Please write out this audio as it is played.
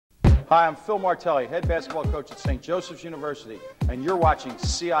Hi, I'm Phil Martelli, head basketball coach at St. Joseph's University, and you're watching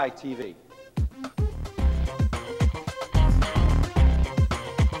CITV.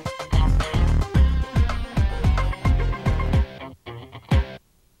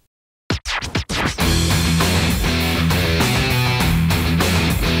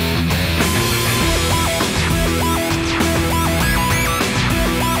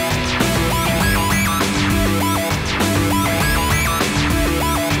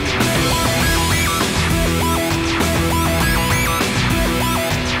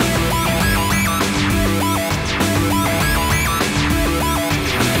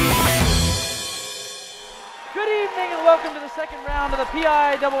 Round of the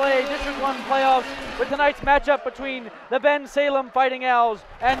PIAA District 1 playoffs with tonight's matchup between the Bensalem Fighting Owls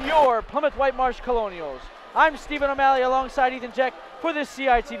and your Plymouth Whitemarsh Colonials. I'm Stephen O'Malley alongside Ethan Jeck for this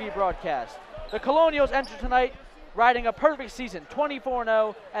CITV broadcast. The Colonials enter tonight riding a perfect season,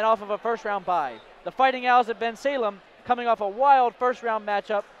 24-0 and off of a first-round bye. The Fighting Owls at Bensalem coming off a wild first-round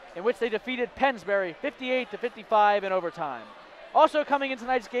matchup in which they defeated Pennsbury 58-55 in overtime. Also coming in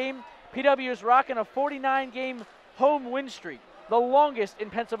tonight's game, PW is rocking a 49-game home win streak, the longest in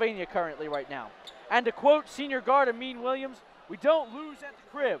Pennsylvania currently right now. And to quote senior guard Amin Williams, we don't lose at the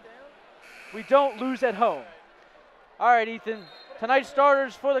crib. We don't lose at home. All right, Ethan, tonight's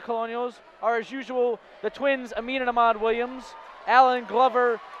starters for the Colonials are, as usual, the twins Amin and Ahmad Williams, Alan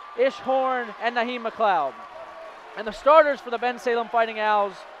Glover, Ish Horn, and Naheem McLeod. And the starters for the Bensalem Fighting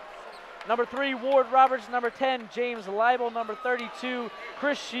Owls, number 3, Ward Roberts, number 10, James Leibel, number 32,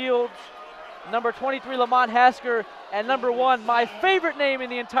 Chris Shields, number 23, Lamont Hasker, and number 1, my favorite name in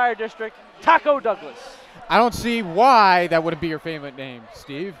the entire district, Taco Douglas. I don't see why that wouldn't be your favorite name,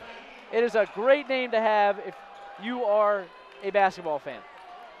 Steve. It is a great name to have if you are a basketball fan.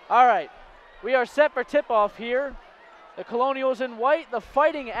 All right, we are set for tip-off here. The Colonials in white, the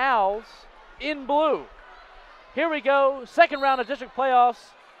Fighting Owls in blue. Here we go, second round of district playoffs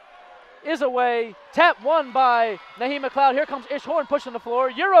is away. Tap won by Naheem McLeod. Here comes Ish Horn pushing the floor.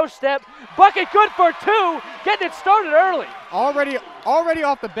 Euro step. Bucket good for 2. Getting it started early. Already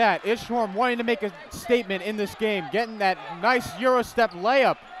off the bat, Ish Horn wanting to make a statement in this game, getting that nice Euro step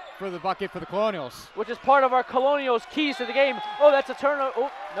layup for the bucket for the Colonials. Which is part of our Colonials' keys to the game. Oh, that's a turnover.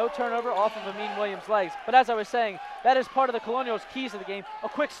 Oh, no turnover off of Amin Williams' legs. But as I was saying, that is part of the Colonials' keys to the game. A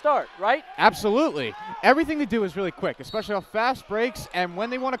quick start, right? Absolutely. Everything they do is really quick, especially off fast breaks. And when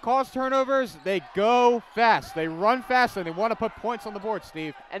they want to cause turnovers, they go fast. They run fast, and they want to put points on the board,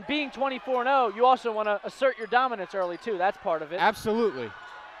 Steve. And being 24-0, you also want to assert your dominance early, too. That's part of it. Absolutely.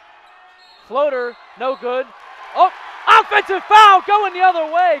 Floater, no good. Oh! Offensive foul going the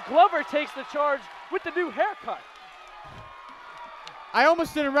other way. Glover takes the charge with the new haircut. I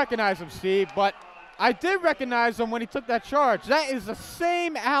almost didn't recognize him, Steve, but I did recognize him when he took that charge. That is the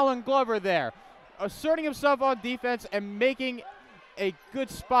same Alan Glover there, asserting himself on defense and making a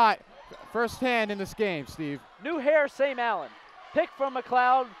good spot firsthand in this game, Steve. New hair, same Alan. Pick from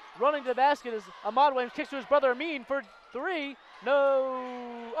McLeod, running to the basket as Ahmad Williams kicks to his brother Amin for 3.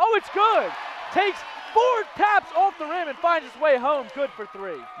 No. Oh, it's good. Takes 4 taps off the rim and finds his way home. Good for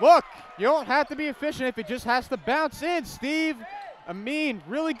 3. Look, you don't have to be efficient if it just has to bounce in, Steve. Amin,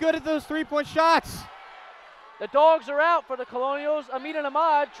 really good at those 3-point shots. The dogs are out for the Colonials. Amin and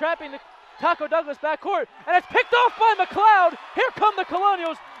Ahmad trapping the Taco Douglas backcourt, and it's picked off by McLeod. Here come the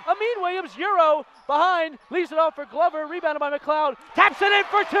Colonials. Amin Williams, Euro, behind, leaves it off for Glover, rebounded by McLeod, taps it in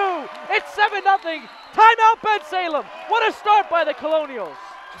for 2. It's 7-0. Timeout, Bensalem. What a start by the Colonials.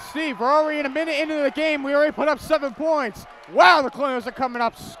 Steve, we're already in a minute into the game. We already put up 7 points. Wow, the Colonials are coming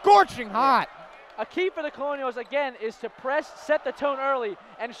up scorching hot. A key for the Colonials, again, is to press, set the tone early,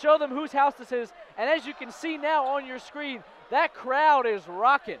 and show them whose house this is. And as you can see now on your screen, that crowd is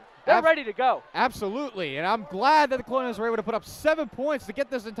rocking. They're ready to go. Absolutely, and I'm glad that the Colonials were able to put up 7 points to get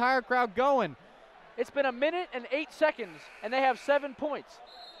this entire crowd going. It's been a minute and 8 seconds, and they have 7 points.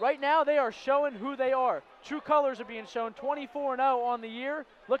 Right now, they are showing who they are. True colors are being shown, 24-0 on the year,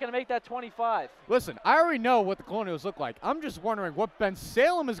 looking to make that 25. Listen, I already know what the Colonials look like. I'm just wondering what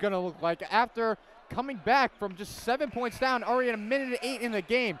Bensalem is going to look like after coming back from just 7 points down, already in a minute and 8 in the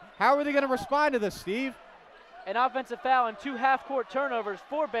game. How are they going to respond to this, Steve? An offensive foul and 2 half-court turnovers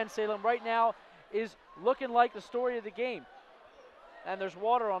for Bensalem right now is looking like the story of the game. And there's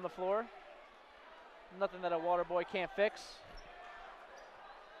water on the floor. Nothing that a water boy can't fix.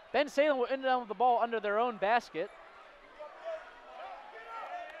 Bensalem will end down with the ball under their own basket.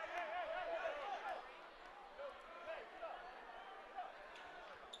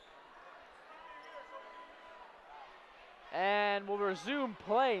 And we'll resume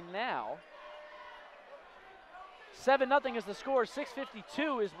play now. 7-0 is the score.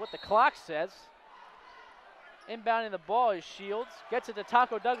 6:52 is what the clock says. Inbounding the ball is Shields. Gets it to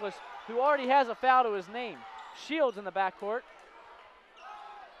Taco Douglas, who already has a foul to his name. Shields in the backcourt.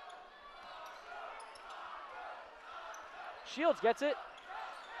 Shields gets it.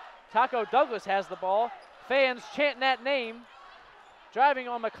 Taco Douglas has the ball. Fans chanting that name. Driving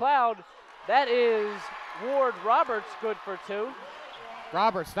on McLeod. That is Ward Roberts, good for 2.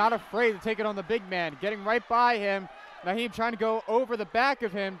 Roberts not afraid to take it on the big man, getting right by him. Naheem trying to go over the back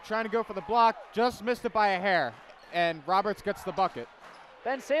of him, trying to go for the block, just missed it by a hair, and Roberts gets the bucket.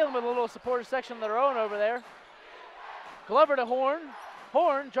 Bensalem with a little supporter section of their own over there. Glover to Horn.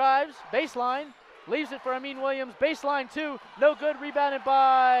 Horn drives, baseline, leaves it for Amin Williams. Baseline 2, no good, rebounded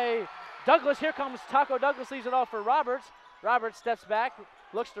by Douglas. Here comes Taco Douglas, leaves it off for Roberts. Roberts steps back,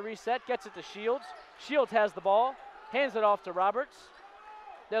 looks to reset, gets it to Shields. Shields has the ball, hands it off to Roberts.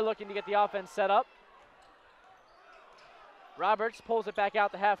 They're looking to get the offense set up. Roberts pulls it back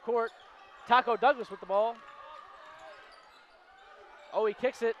out to half court. Taco Douglas with the ball. Oh, he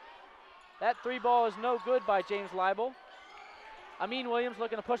kicks it. That 3 ball is no good by James Leibel. Amin Williams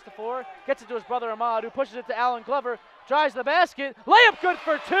looking to push the floor. Gets it to his brother Ahmad, who pushes it to Alan Glover. Drives the basket. Layup good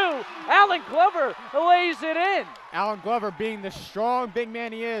for 2. Alan Glover lays it in. Alan Glover, being the strong big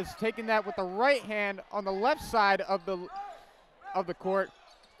man he is, taking that with the right hand on the left side of the court.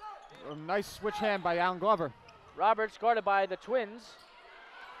 A nice switch hand by Alan Glover. Roberts guarded by the Twins.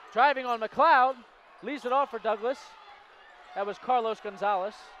 Driving on McLeod. Leaves it off for Douglas. That was Carlos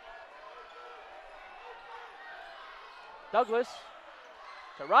Gonzalez. Douglas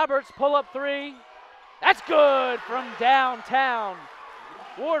to Roberts, pull up 3. That's good from downtown.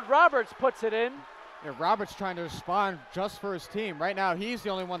 Ward Roberts puts it in. Yeah, Roberts trying to respond just for his team. Right now, he's the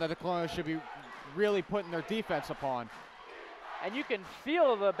only one that the Colonials should be really putting their defense upon. And you can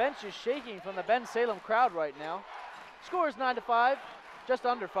feel the benches shaking from the Bensalem crowd right now. Score is 9-5, just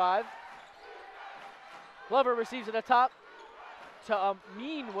under 5. Glover receives it atop to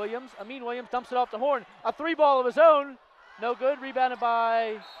Amin Williams. Amin Williams dumps it off to Horn. A 3 ball of his own. No good. Rebounded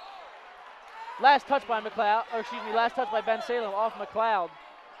by, last touch by Bensalem off McLeod.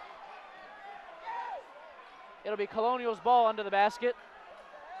 It'll be Colonials ball under the basket.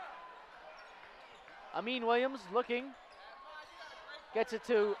 Amin Williams looking. Gets it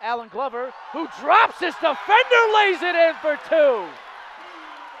to Alan Glover, who drops his defender, lays it in for 2.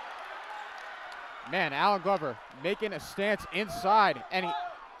 Man, Alan Glover making a stance inside, and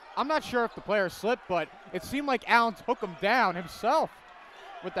I'm not sure if the player slipped, but it seemed like Alan took him down himself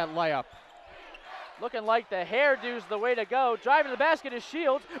with that layup. Looking like the hairdo's the way to go. Driving the basket is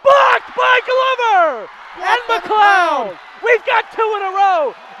Shields. Blocked by Glover! And McLeod! We've got 2 in a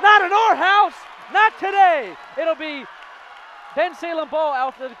row. Not in our house, not today. It'll be Bensalem ball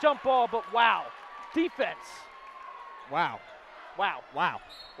after the jump ball, but wow. Defense. Wow. Wow. Wow.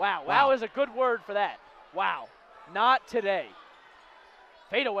 Wow. Wow is a good word for that. Wow. Not today.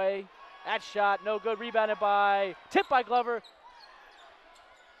 Fade away. That shot, no good. Rebounded by, tipped by Glover.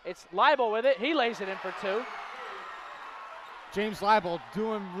 It's Leibel with it. He lays it in for 2. James Leibel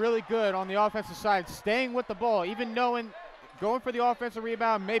doing really good on the offensive side, staying with the ball, even knowing going for the offensive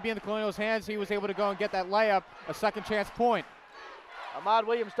rebound, maybe in the Colonials' hands, he was able to go and get that layup, a second chance point. Ahmad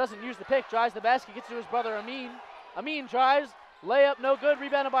Williams doesn't use the pick, drives the basket, gets to his brother Amin. Amin drives, layup, no good,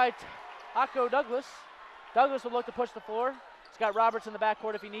 rebounded by Taco Douglas. Douglas will look to push the floor. He's got Roberts in the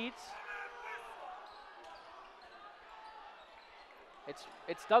backcourt if he needs.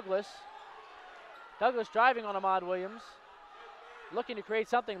 It's Douglas. Douglas driving on Ahmad Williams. Looking to create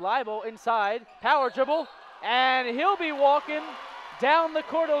something. Leibel inside, power dribble, and he'll be walking down the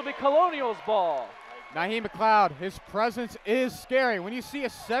court. It'll be Colonials ball. Naheem McLeod, his presence is scary. When you see a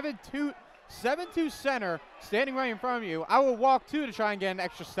 7'2" center standing right in front of you, I will walk 2 to try and get an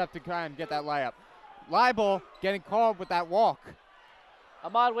extra step to try and get that layup. Leibel getting called with that walk.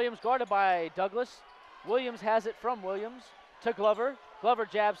 Ahmad Williams guarded by Douglas. Williams has it from Williams to Glover. Glover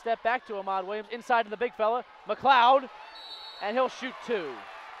jab step back to Ahmad Williams. Inside to the big fella, McLeod, and he'll shoot 2.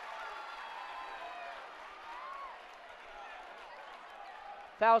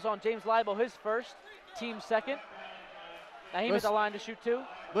 Fouls on James Leibel, his first, team second. Naheem at the line to shoot 2.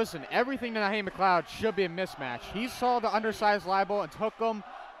 Listen, everything to Naheem McLeod should be a mismatch. He saw the undersized Leibel and took him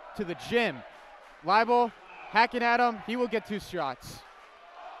to the gym. Leibel hacking at him, he will get 2 shots.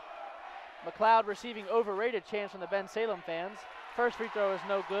 McLeod receiving overrated chance from the Bensalem fans. First free throw is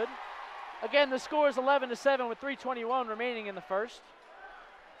no good. Again, the score is 11-7 with 3:21 remaining in the first.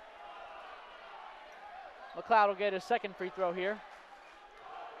 McLeod will get his second free throw here.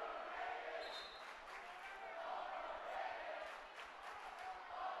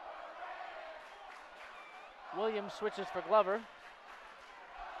 Williams switches for Glover.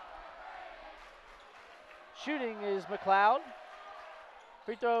 Shooting is McLeod.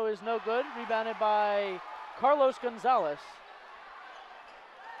 Free throw is no good. Rebounded by Carlos Gonzalez.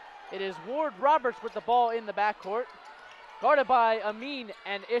 It is Ward Roberts with the ball in the backcourt. Guarded by Amin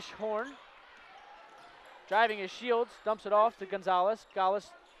and Ish Horn. Driving his Shields, dumps it off to Gonzalez.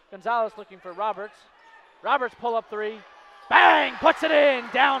 Gonzalez looking for Roberts. Roberts pull up three. Bang! Puts it in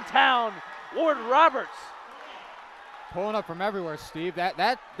downtown. Ward Roberts. Pulling up from everywhere, Steve.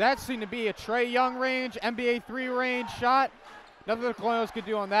 That seemed to be a Trae Young range, NBA 3 range shot. Nothing the Colonials could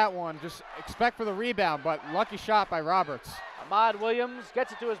do on that one. Just expect for the rebound, but lucky shot by Roberts. Ahmad Williams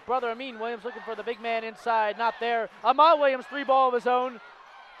gets it to his brother Amin Williams, looking for the big man inside. Not there. Ahmad Williams, three ball of his own.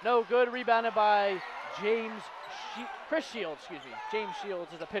 No good. Rebounded by Chris Shields, excuse me. James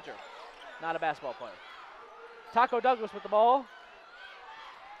Shields is a pitcher, not a basketball player. Taco Douglas with the ball.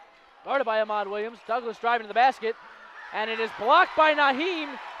 Guarded by Ahmad Williams. Douglas driving to the basket. And it is blocked by Naheem.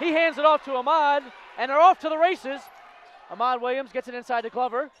 He hands it off to Ahmad, and they're off to the races. Ahmad Williams gets it inside to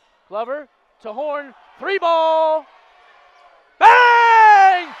Glover. Glover to Horn. Three ball.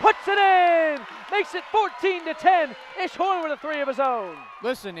 Bang! Puts it in. Makes it 14-10. Ish Horn with a three of his own.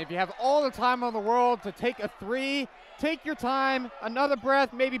 Listen, if you have all the time in the world to take a three, take your time, another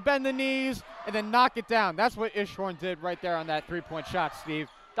breath, maybe bend the knees, and then knock it down. That's what Ish Horn did right there on that three-point shot, Steve.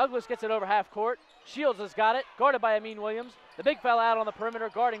 Douglas gets it over half court. Shields has got it, guarded by Amin Williams. The big fella out on the perimeter,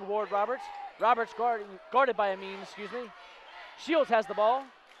 guarding Ward Roberts. Roberts guarded by Amin, excuse me. Shields has the ball.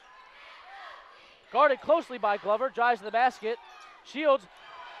 Guarded closely by Glover, drives to the basket. Shields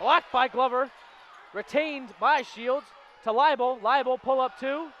blocked by Glover, retained by Shields to Leibel. Leibel pull up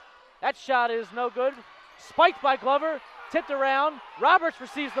two. That shot is no good. Spiked by Glover, tipped around. Roberts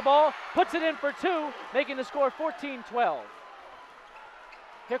receives the ball, puts it in for two, making the score 14-12.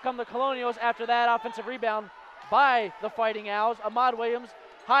 Here come the Colonials after that offensive rebound by the Fighting Owls. Ahmad Williams,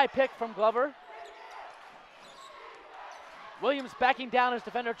 high pick from Glover. Williams backing down his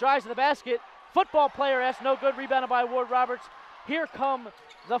defender, drives to the basket. Football player no good, rebounded by Ward Roberts. Here come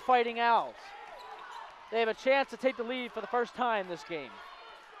the Fighting Owls. They have a chance to take the lead for the first time this game.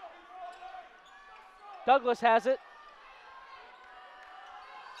 Douglas has it.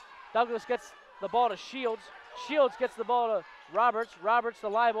 Douglas gets the ball to Shields. Shields gets the ball to Roberts. Roberts to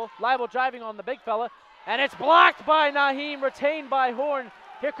Leibel. Leibel driving on the big fella. And it's blocked by Naheem, retained by Horn.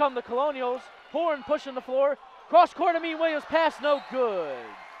 Here come the Colonials. Horn pushing the floor. Cross court, Amin Williams pass, no good.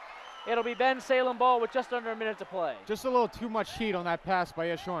 It'll be Bensalem ball with just under a minute to play. Just a little too much heat on that pass by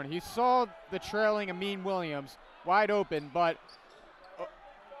Ish Horn. He saw the trailing Amin Williams wide open, but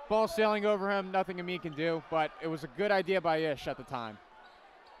ball sailing over him, nothing Amin can do. But it was a good idea by Ish at the time.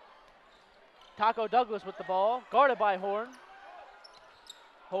 Taco Douglas with the ball, guarded by Horn.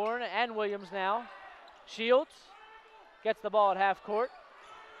 Horn and Williams now. Shields gets the ball at half court.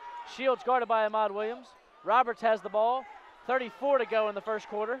 Shields guarded by Ahmad Williams. Roberts has the ball. 34 to go in the first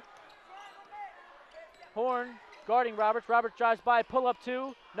quarter. Horn guarding Roberts. Roberts drives by, pull up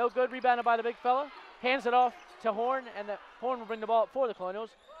two. No good, rebounded by the big fella. Hands it off to Horn, and the Horn will bring the ball up for the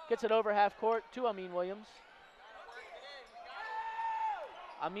Colonials. Gets it over half court to Amin Williams.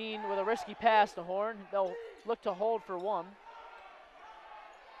 Amin with a risky pass to Horn. They'll look to hold for one.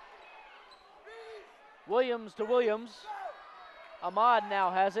 Williams to Williams. Ahmad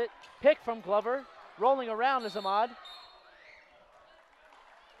now has it. Pick from Glover. Rolling around is Ahmad.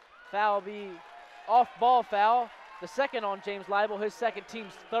 Foul be off-ball foul. The second on James Leibel, his second,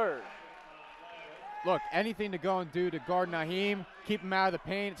 team's third. Look, anything to go and do to guard Naheem, keep him out of the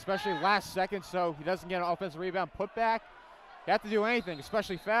paint, especially last second so he doesn't get an offensive rebound put back. You have to do anything,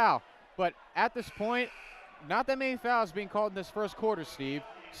 especially foul. But at this point, not that many fouls being called in this first quarter, Steve.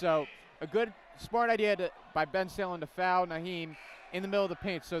 So a good, smart idea by Bensalem to foul Naheem in the middle of the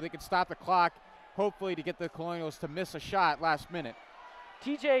paint so they can stop the clock, hopefully to get the Colonials to miss a shot last minute.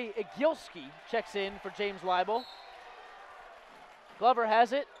 TJ Igilski checks in for James Leibel. Glover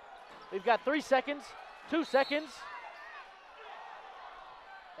has it. We've got 3 seconds, 2 seconds.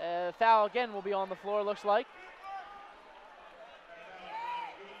 Foul again will be on the floor, looks like.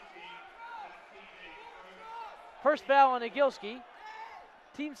 First foul on Igilski.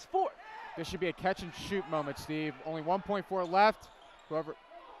 Team's fourth. This should be a catch and shoot moment, Steve. Only 1.4 left. Whoever.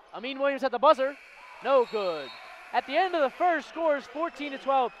 Amin Williams at the buzzer. No good. At the end of the first, scores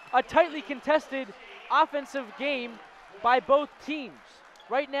 14-12. A tightly contested offensive game by both teams.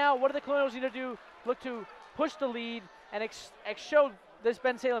 Right now, what do the Colonials need to do? Look to push the lead and show this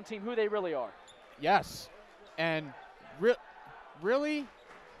Bensalem team who they really are. Yes. And really,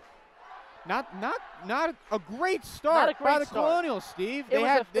 Not a great start by the Colonials, Steve. It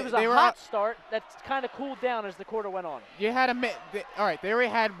was a hot start that kind of cooled down as the quarter went on. You had all right, they already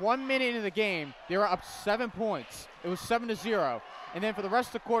had 1 minute into the game. They were up 7 points. It was 7-0. And then for the rest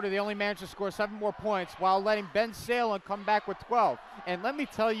of the quarter, they only managed to score 7 more points while letting Bensalem come back with 12. And let me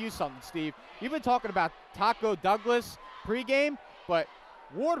tell you something, Steve. You've been talking about Taco Douglas pregame, but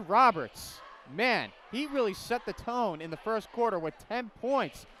Ward Roberts, man, he really set the tone in the first quarter with 10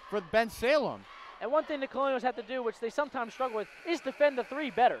 points for Bensalem. And one thing the Colonials have to do, which they sometimes struggle with, is defend the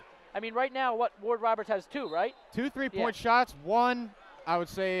three better. I mean, right now, Ward Roberts has 2, right? 2 3-point shots, 1, I would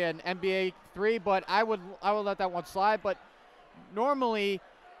say an NBA 3, but I would let that one slide. But normally,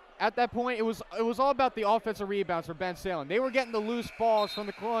 at that point, it was all about the offensive rebounds for Bensalem. They were getting the loose balls from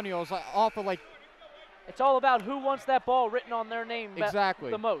the Colonials off of It's all about who wants that ball written on their name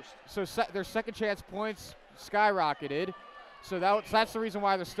the most. So their second chance points skyrocketed. So that's the reason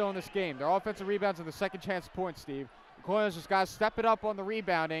why they're still in this game. Their offensive rebounds and the second chance points, Steve. The Colonials just got to step it up on the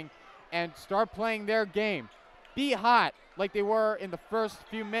rebounding and start playing their game. Be hot like they were in the first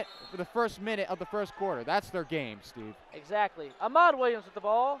minute of the first quarter. That's their game, Steve. Exactly. Ahmad Williams with the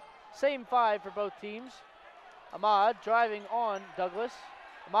ball. Same 5 for both teams. Ahmad driving on Douglas.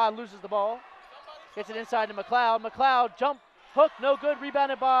 Ahmad loses the ball. Gets it inside to McLeod. McLeod jump, hook, no good.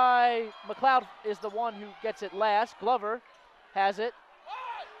 Rebounded by McLeod is the one who gets it last. Glover has it.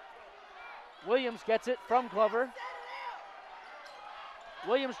 Williams gets it from Glover.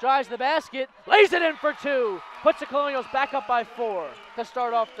 Williams drives the basket, lays it in for 2. Puts the Colonials back up by 4 to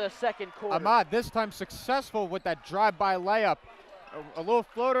start off the second quarter. Ahmad this time successful with that drive-by layup. A little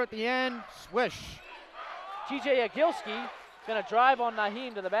floater at the end, swish. TJ Agilski gonna drive on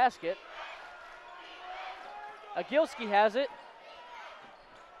Naheem to the basket. Agilski has it.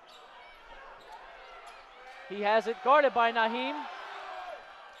 He has it guarded by Naheem.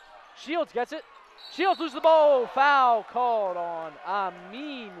 Shields gets it. Shields loses the ball. Foul called on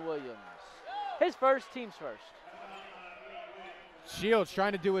Amin Williams. His first, team's first. Shields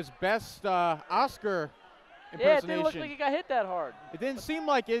trying to do his best Oscar impersonation. Yeah, it didn't look like he got hit that hard. It didn't seem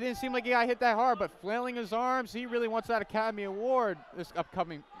like he got hit that hard, but flailing his arms, he really wants that Academy Award this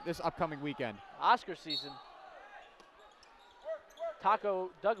upcoming weekend. Oscar season. Taco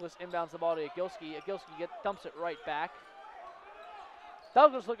Douglas inbounds the ball to Agilski. Agilski dumps it right back.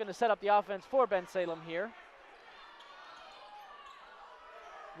 Douglas looking to set up the offense for Bensalem here.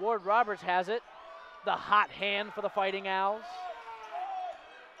 Ward Roberts has it. The hot hand for the Fighting Owls.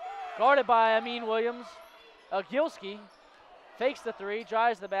 Guarded by Amin Williams. Agilski fakes the 3,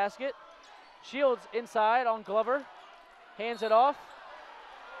 drives the basket. Shields inside on Glover. Hands it off.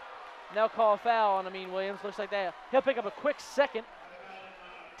 Now call a foul on Amin Williams. Looks like that. He'll pick up a quick second.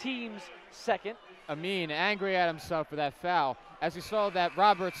 Team's second. Amin angry at himself for that foul. As he saw that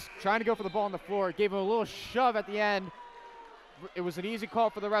Roberts trying to go for the ball on the floor, gave him a little shove at the end. It was an easy call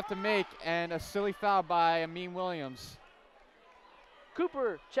for the ref to make and a silly foul by Amin Williams.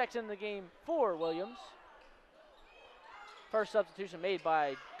 Cooper checks in the game for Williams. First substitution made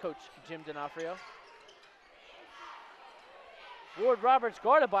by Coach Jim D'Onofrio. Ward Roberts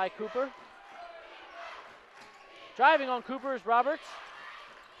guarded by Cooper. Driving on Cooper is Roberts.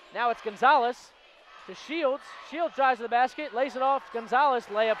 Now it's Gonzalez to Shields. Shields drives to the basket, lays it off. Gonzalez,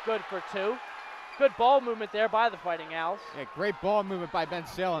 layup good for 2. Good ball movement there by the Fighting Owls. Yeah, great ball movement by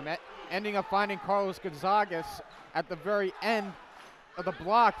Bensalem, ending up finding Carlos Gonzagas at the very end of the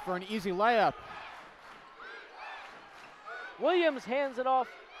block for an easy layup. Williams hands it off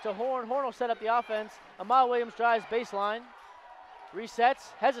to Horn. Horn will set up the offense. Amal Williams drives baseline.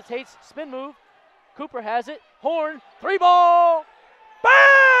 Resets, hesitates, spin move. Cooper has it. Horn, 3-ball.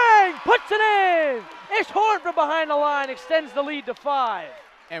 Bang! Puts it in! Ish Horn from behind the line extends the lead to 5.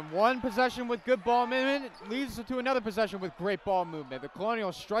 And one possession with good ball movement leads to another possession with great ball movement. The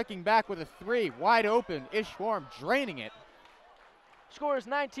Colonials striking back with a 3, wide open. Ish Horn draining it. Score is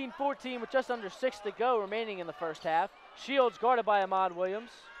 19-14 with just under 6 to go remaining in the first half. Shields guarded by Ahmad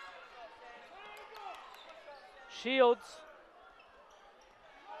Williams. Shields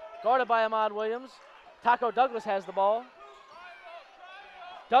guarded by Ahmad Williams. Taco Douglas has the ball.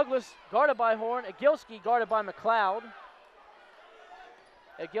 Douglas guarded by Horn. Agilski guarded by McLeod.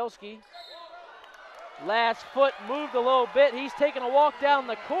 Agilski, last foot moved a little bit. He's taking a walk down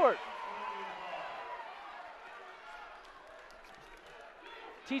the court.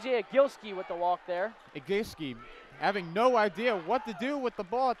 TJ Agilski with the walk there. Agilski having no idea what to do with the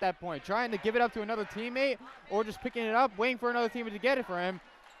ball at that point, trying to give it up to another teammate or just picking it up, waiting for another teammate to get it for him,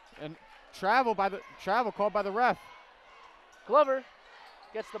 and travel called by the ref. Glover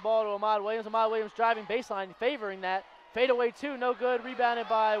gets the ball to Ahmad Williams. Ahmad Williams driving baseline, favoring that. Fadeaway two, no good. Rebounded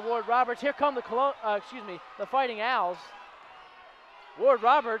by Ward Roberts. Here come the Fighting Owls. Ward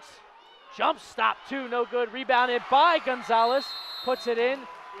Roberts, jump stop two, no good. Rebounded by Gonzalez. Puts it in.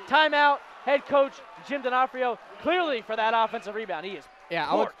 Timeout. Head coach Jim D'Onofrio clearly for that offensive rebound. He is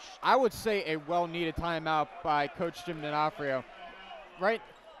torched. I would say a well-needed timeout by Coach Jim D'Onofrio. Right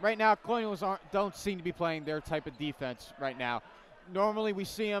now, Colonials don't seem to be playing their type of defense right now. Normally, we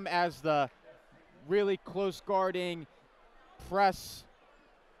see them as the really close guarding, press,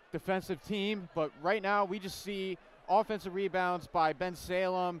 defensive team, but right now we just see offensive rebounds by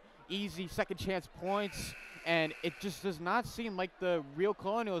Bensalem, easy second chance points, and it just does not seem like the real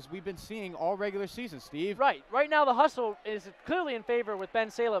Colonials we've been seeing all regular season, Steve. Right now the hustle is clearly in favor with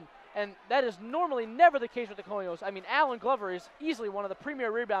Bensalem, and that is normally never the case with the Colonials. I mean, Alan Glover is easily one of the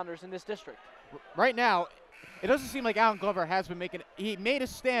premier rebounders in this district. Right now, it doesn't seem like Alan Glover has been he made a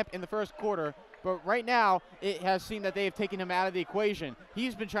stamp in the first quarter, but right now it has seemed that they have taken him out of the equation.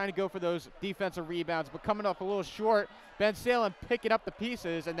 He's been trying to go for those defensive rebounds, but coming up a little short. Bensalem picking up the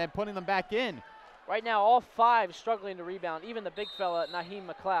pieces and then putting them back in. Right now, all five struggling to rebound, even the big fella, Naheem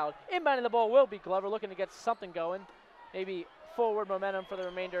McLeod. Inbounding the ball will be Glover, looking to get something going. Maybe forward momentum for the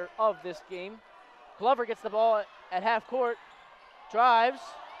remainder of this game. Glover gets the ball at half court, drives,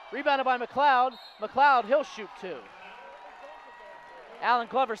 rebounded by McLeod. McLeod, he'll shoot two. Alan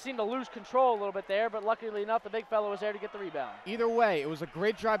Glover seemed to lose control a little bit there, but luckily enough, the big fella was there to get the rebound. Either way, it was a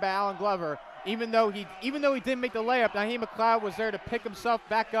great drive by Alan Glover. Even though he didn't make the layup, Naheem McLeod was there to pick himself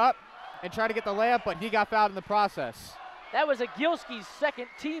back up and try to get the layup, but he got fouled in the process. That was Agilski's second,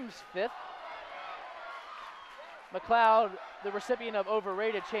 team's fifth. McLeod, the recipient of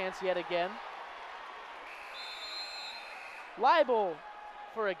overrated chance yet again. Libel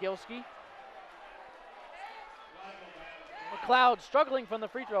for Agilski. McLeod struggling from the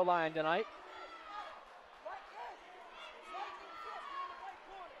free throw line tonight.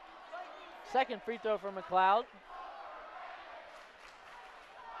 Second free throw for McLeod.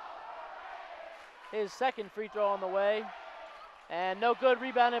 His second free throw on the way. And no good,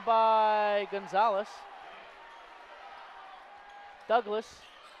 rebounded by Gonzalez. Douglas,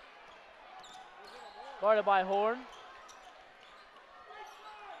 guarded by Horn.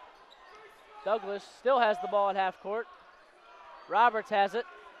 Douglas still has the ball at half court. Roberts has it.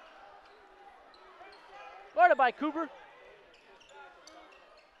 Guarded by Cooper.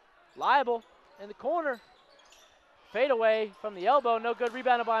 Liable in the corner. Fade away from the elbow, no good,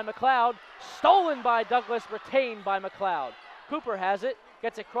 rebounded by McLeod. Stolen by Douglas, retained by McLeod. Cooper has it,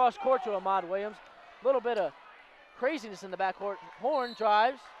 gets it cross court to Ahmad Williams. A little bit of craziness in the backcourt. Horn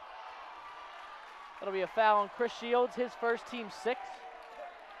drives. That'll be a foul on Chris Shields, his first, team sixth.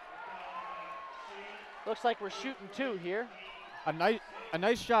 Looks like we're shooting two here. A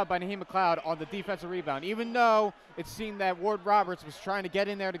nice job by Naheem McLeod on the defensive rebound. Even though it seemed that Ward Roberts was trying to get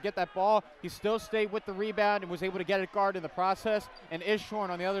in there to get that ball, he still stayed with the rebound and was able to get it guard in the process. And Ishorn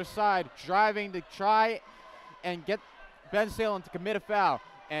on the other side driving to try and get Bensalem to commit a foul.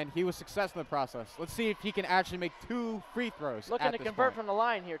 And he was successful in the process. Let's see if he can actually make two free throws. Looking to convert from the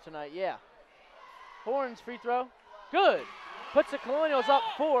line here tonight, yeah. Horn's free throw, good. Puts the Colonials up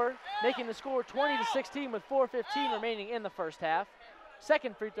 4, making the score 20-16 with 4:15 remaining in the first half.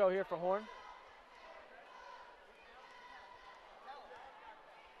 Second free throw here for Horn.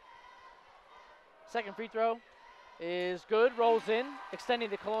 Second free throw is good, rolls in, extending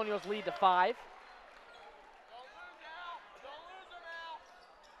the Colonials' lead to 5.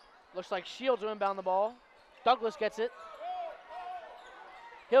 Looks like Shields will inbound the ball. Douglas gets it.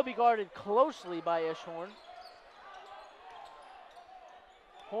 He'll be guarded closely by Ishorn.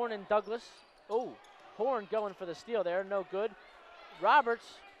 Horn and Douglas. Oh, Horn going for the steal there, no good. Roberts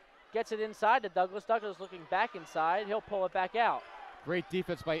gets it inside to Douglas. Douglas looking back inside. He'll pull it back out. Great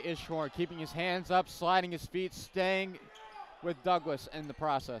defense by Ishorn, keeping his hands up, sliding his feet, staying with Douglas in the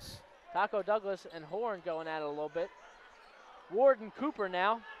process. Taco Douglas and Horn going at it a little bit. Ward and Cooper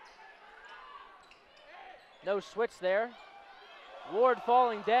now. No switch there. Ward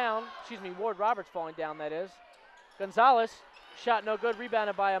falling down. Ward Roberts falling down, that is. Gonzalez, shot no good,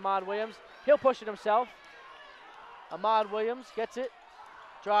 rebounded by Ahmad Williams. He'll push it himself. Ahmad Williams gets it,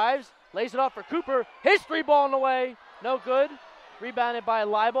 drives, lays it off for Cooper. His three ball in the way, no good. Rebounded by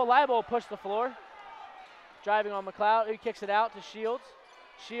Libel. Libel will push the floor. Driving on McLeod, he kicks it out to Shields.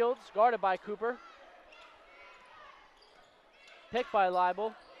 Shields guarded by Cooper. Picked by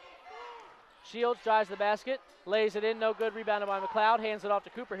Libel. Shields drives the basket, lays it in, no good, rebounded by McLeod, hands it off to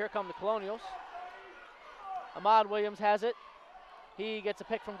Cooper. Here come the Colonials. Ahmad Williams has it. He gets a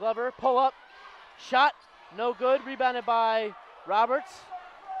pick from Glover. Pull up, shot, no good, rebounded by Roberts.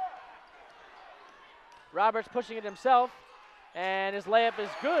 Roberts pushing it himself, and his layup is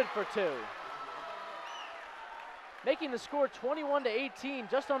good for 2. Making the score 21-18,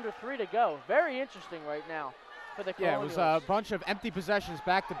 just under 3 to go. Very interesting right now for the Colonials. Yeah, it was a bunch of empty possessions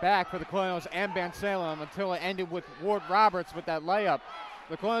back-to-back for the Colonials and Bensalem until it ended with Ward Roberts with that layup.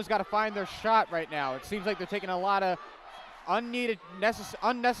 The Colonials got to find their shot right now. It seems like they're taking a lot of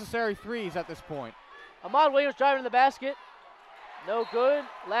unnecessary threes at this point. Ahmad Williams driving to the basket. No good.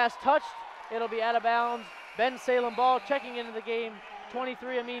 Last touched. It'll be out of bounds. Bensalem ball checking into the game.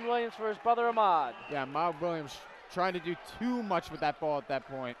 23, Amin Williams for his brother Ahmad. Yeah, Ahmad Williams trying to do too much with that ball at that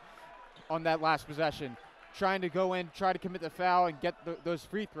point on that last possession. Trying to go in, try to commit the foul and get those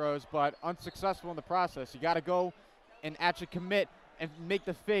free throws, but unsuccessful in the process. You got to go and actually commit and make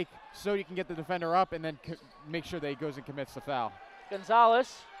the fake so you can get the defender up and then make sure that he goes and commits the foul.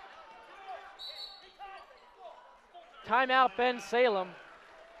 Gonzalez. Timeout Bensalem.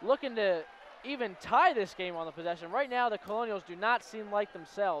 Looking to even tie this game on the possession. Right now, the Colonials do not seem like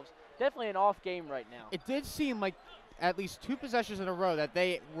themselves. Definitely an off game right now. It did seem like at least 2 possessions in a row that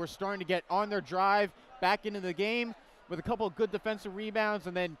they were starting to get on their drive back into the game with a couple of good defensive rebounds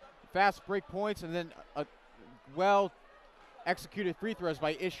and then fast break points and then a well-executed free throws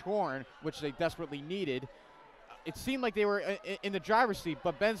by Ish Horn, which they desperately needed. It seemed like they were in the driver's seat,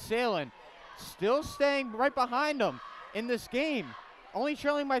 but Bensalem still staying right behind them in this game, only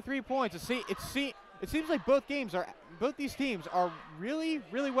trailing by 3 points. It seems like both these teams are really,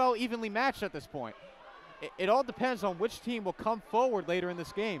 really well evenly matched at this point. It all depends on which team will come forward later in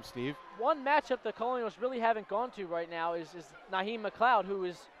this game, Steve. One matchup the Colonials really haven't gone to right now is Naheem McLeod, who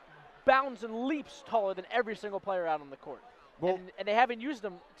is bounds and leaps taller than every single player out on the court. Well, and they haven't used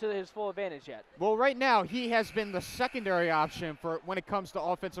him to his full advantage yet. Well, right now, he has been the secondary option for when it comes to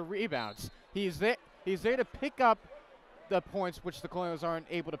offensive rebounds. He's there to pick up the points, which the Colonials aren't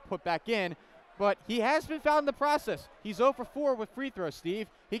able to put back in, but he has been fouled in the process. He's 0 for 4 with free throws, Steve.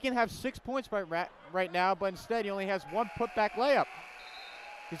 He can have 6 points right now, but instead he only has 1 putback layup.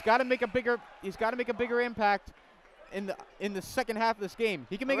 He's got to make a bigger impact in the second half of this game.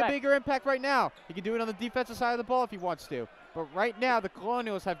 He can make a bigger impact right now. He can do it on the defensive side of the ball if he wants to. But right now, the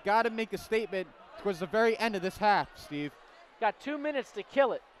Colonials have got to make a statement towards the very end of this half, Steve. Got 2 minutes to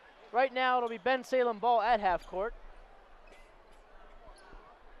kill it. Right now, it'll be Bensalem ball at half court.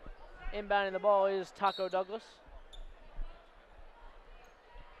 Inbounding the ball is Taco Douglas.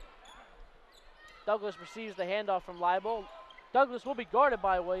 Douglas receives the handoff from Leibel. Douglas will be guarded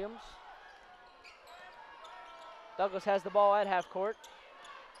by Williams. Douglas has the ball at half court.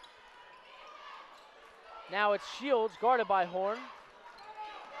 Now it's Shields guarded by Horn.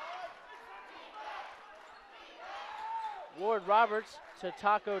 Ward Roberts to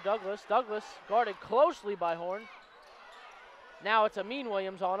Taco Douglas. Douglas guarded closely by Horn. Now it's Amin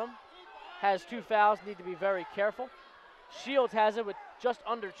Williams on him. Has 2 fouls, need to be very careful. Shields has it with just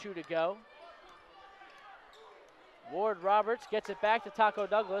under 2 to go. Ward Roberts gets it back to Taco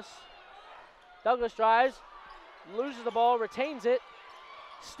Douglas. Douglas drives, loses the ball, retains it,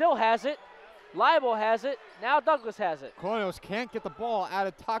 still has it. Leibel has it, now Douglas has it. Colonials can't get the ball out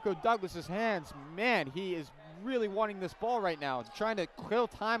of Taco Douglas's hands. Man, he is really wanting this ball right now, trying to kill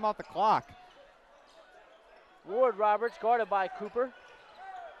time off the clock. Ward Roberts guarded by Cooper.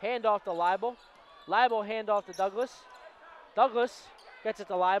 Handoff to Leibel. Leibel handoff to Douglas. Douglas gets it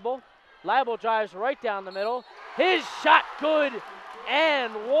to Leibel. Leibel drives right down the middle. His shot good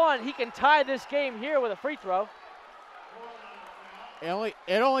and 1. He can tie this game here with a free throw.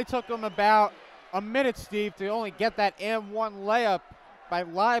 It only took him about a minute, Steve, to only get that and 1 layup by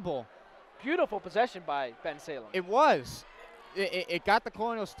Leibel. Beautiful possession by Bensalem. It was. It got the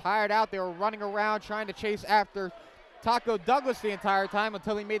Colonials tired out. They were running around trying to chase after Taco Douglas the entire time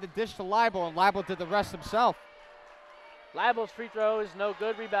until he made the dish to Leibel, and Leibel did the rest himself. Leibel's free throw is no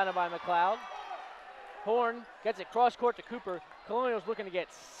good, rebounded by McLeod. Horn gets it cross court to Cooper. Colonials looking to get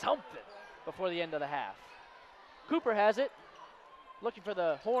something before the end of the half. Cooper has it, looking for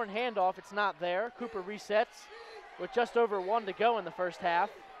the Horn handoff. It's not there. Cooper resets with just over 1 to go in the first half.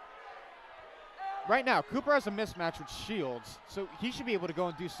 Right now, Cooper has a mismatch with Shields, so he should be able to go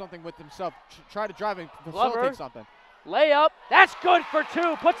and do something with himself, try to drive and facilitate something. Layup, that's good for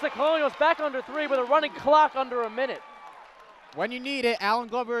 2. Puts the Colonials back under 3 with a running clock under a minute. When you need it, Alan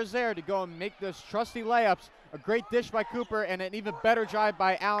Glover is there to go and make those trusty layups. A great dish by Cooper and an even better drive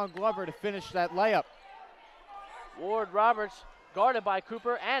by Alan Glover to finish that layup. Ward Roberts guarded by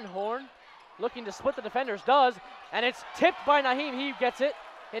Cooper and Horn. Looking to split the defenders, does, and it's tipped by Naheem. He gets it,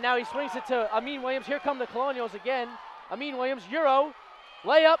 and now he swings it to Amin Williams. Here come the Colonials again. Amin Williams, Euro,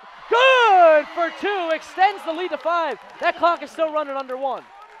 layup, good for 2, extends the lead to 5. That clock is still running under 1.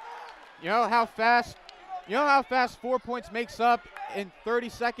 You know how fast You know how fast 4 points makes up in 30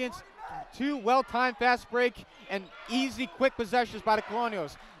 seconds? 2 well-timed fast break and easy, quick possessions by the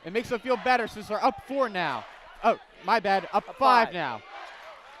Colonials. It makes them feel better since they're up 4 now. Oh, my bad, up 5 now.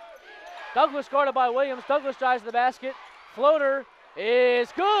 Douglas guarded by Williams. Douglas drives to the basket. Floater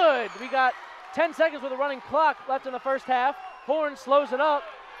is good. We got 10 seconds with a running clock left in the first half. Horn slows it up.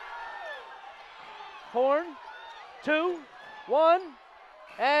 Horn, 2, 1,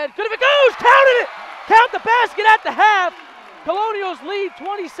 and good if it goes! Counted it! Count the basket at the half. Colonials lead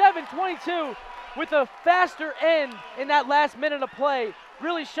 27-22 with a faster end in that last minute of play,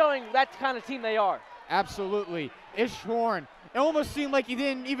 really showing that kind of team they are. Absolutely. Ish Horn. It almost seemed like he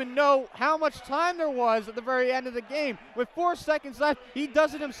didn't even know how much time there was at the very end of the game. With 4 seconds left, he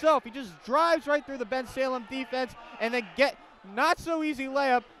does it himself. He just drives right through the Bensalem defense and then get not so easy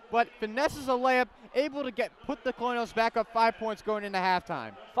layup, but finesses a layup, able to put the Colonials back up 5 points going into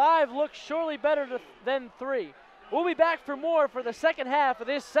halftime. 5 looks surely better than 3. We'll be back for more for the second half of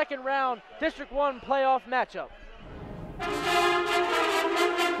this second round District 1 playoff matchup.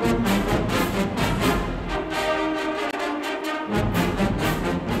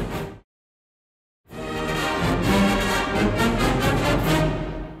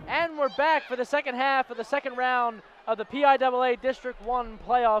 And we're back for the second half of the second round of the PIAA District 1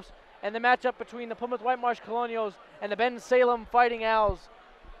 playoffs and the matchup between the Plymouth Whitemarsh Colonials and the Bensalem Fighting Owls.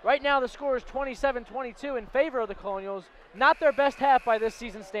 Right now the score is 27-22 in favor of the Colonials. Not their best half by this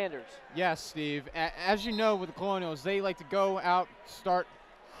season standards. Yes, Steve. As you know with the Colonials, they like to go out, start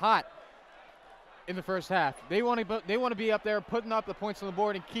hot in the first half. They want to be up there putting up the points on the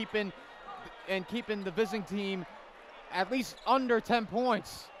board and keeping the visiting team at least under 10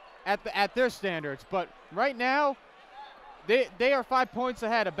 points at their standards. But right now, they are 5 points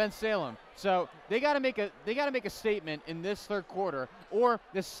ahead of Bensalem. So they got to make a statement in this third quarter or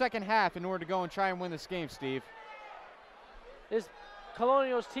this second half in order to go and try and win this game, Steve. This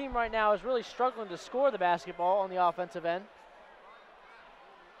Colonials team right now is really struggling to score the basketball on the offensive end.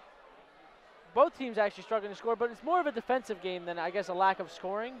 Both teams actually struggling to score, but it's more of a defensive game than, I guess, a lack of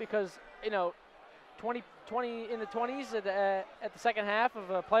scoring because, 20 in the 20s at the second half of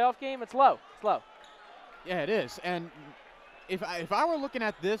a playoff game, it's low. It's low. Yeah, it is. And if I were looking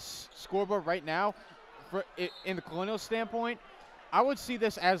at this scoreboard right now, in the Colonials standpoint, I would see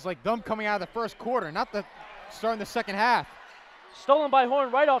this as like them coming out of the first quarter, not starting the second half. Stolen by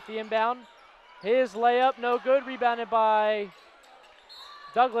Horn right off the inbound. His layup, no good. Rebounded by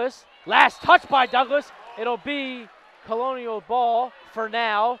Douglas. Last touch by Douglas. It'll be Colonial ball for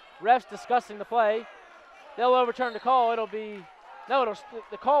now. Refs discussing the play. They'll overturn the call. The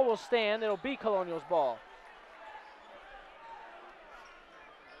call will stand. It'll be Colonial's ball.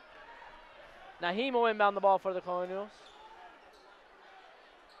 Naheem will inbound the ball for the Colonials.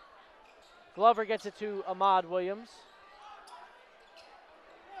 Glover gets it to Ahmad Williams.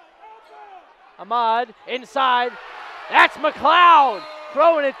 Ahmad inside. That's McLeod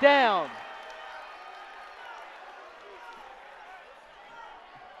throwing it down.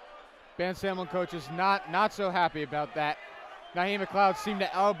 Bensalem coach is not so happy about that. Naheem McLeod seemed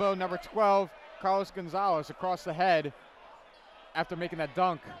to elbow number 12, Carlos Gonzalez, across the head after making that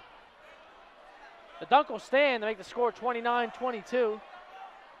dunk. The dunk will stand to make the score 29-22.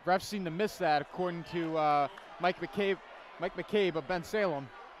 Refs seem to miss that, according to Mike McCabe of Bensalem.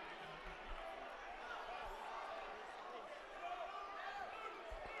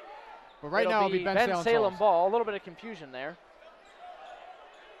 But right now it'll be Bensalem ball. A little bit of confusion there.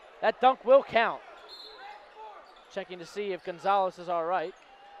 That dunk will count. Checking to see if Gonzalez is all right.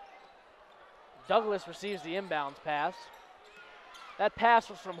 Douglas receives the inbounds pass. That pass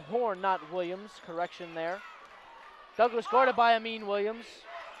was from Horn, not Williams. Correction there. Douglas guarded by Amin Williams.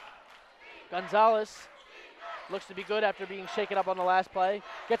 Gonzalez looks to be good after being shaken up on the last play.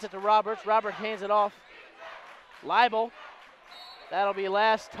 Gets it to Roberts. Roberts hands it off. Leibel. That'll be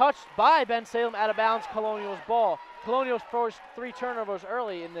last touched by Bensalem, out of bounds. Colonials ball. Colonials forced 3 turnovers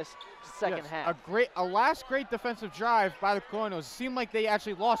early in this second half. A last great defensive drive by the Colonials. It seemed like they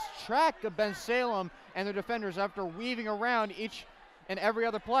actually lost track of Bensalem and their defenders after weaving around each and every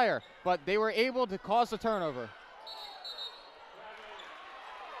other player, but they were able to cause the turnover.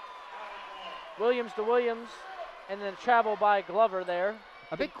 Williams to Williams, and then travel by Glover there.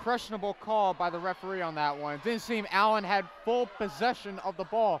 A big questionable call by the referee on that one. It didn't seem Allen had full possession of the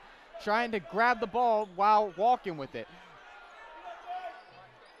ball, trying to grab the ball while walking with it.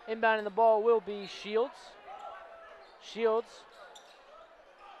 Inbounding the ball will be Shields. Shields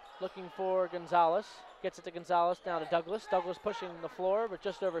looking for Gonzalez. Gets it to Gonzalez, down to Douglas. Douglas pushing the floor with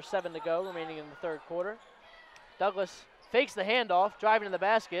just over 7 to go, remaining in the third quarter. Douglas fakes the handoff, driving to the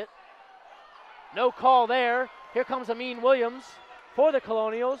basket. No call there. Here comes Amin Williams for the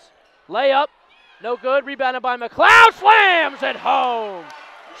Colonials. Layup, no good. Rebounded by McLeod. Slams it home.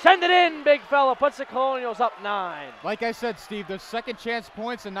 Send it in, big fella. Puts the Colonials up 9. Like I said, Steve, those second chance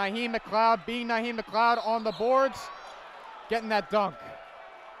points and Naheem McLeod, being Naheem McLeod on the boards, getting that dunk.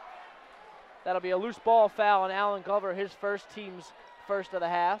 That'll be a loose ball foul on Alan Glover, his team's first of the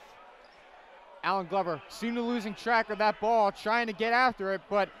half. Alan Glover seemed to losing track of that ball, trying to get after it,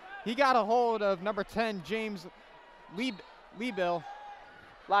 but he got a hold of number 10, James Leibel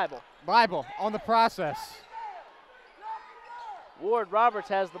on the process. Ward Roberts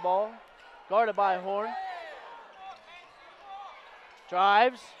has the ball, guarded by Horn.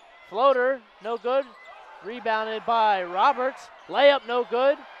 Drives, floater, no good. Rebounded by Roberts. Layup, no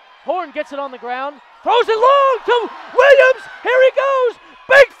good. Horn gets it on the ground, throws it long to Williams. Here he goes,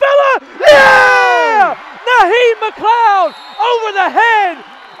 big fella. Yeah! Naheem McLeod over the head,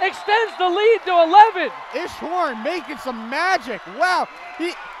 extends the lead to 11. Ish Horn making some magic. Wow,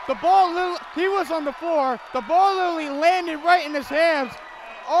 he was on the floor. The ball literally landed right in his hands.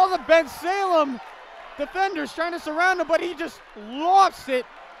 All the Bensalem defenders trying to surround him, but he just lofts it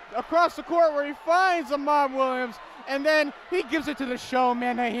across the court where he finds Ahmad Williams, and then he gives it to the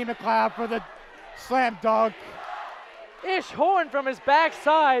showman, Naheem McLeod, for the slam dunk. Ish Horn from his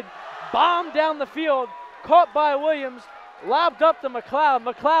backside, bombed down the field, caught by Williams, lobbed up to McLeod.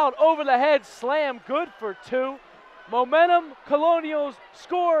 McLeod over the head, slam, good for 2. Momentum, Colonials,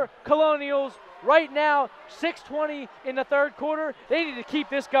 score, Colonials. Right now, 6:20 in the third quarter. They need to keep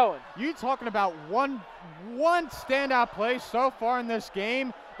this going. You talking about one standout play so far in this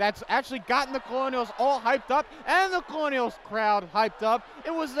game that's actually gotten the Colonials all hyped up and the Colonials crowd hyped up.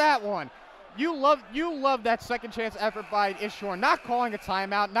 It was that one. You love that second chance effort by Ish Horn, not calling a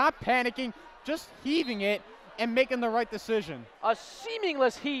timeout, not panicking, just heaving it and making the right decision. A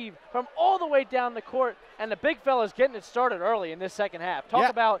seamless heave from all the way down the court, and the big fella's getting it started early in this second half. Talk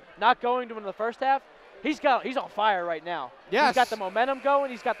about not going to him in the first half. He's on fire right now. Yes. He's got the momentum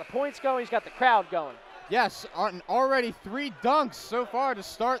going, he's got the points going, he's got the crowd going. Yes, already 3 dunks so far to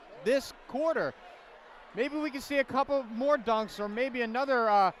start this quarter. Maybe we can see a couple more dunks or maybe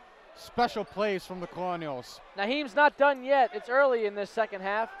another special plays from the Colonials. Naheem's not done yet. It's early in this second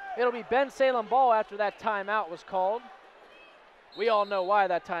half. It'll be Bensalem ball after that timeout was called. We all know why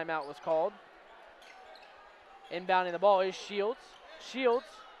that timeout was called. Inbounding the ball is Shields. Shields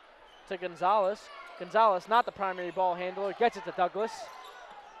to Gonzalez. Gonzalez, not the primary ball handler, gets it to Douglas.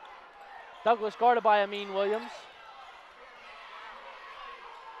 Douglas guarded by Amin Williams.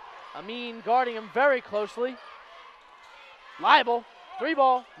 Amin guarding him very closely. Leibel,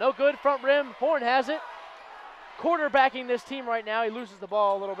 3-ball, no good, front rim. Horn has it. Quarterbacking this team right now. He loses the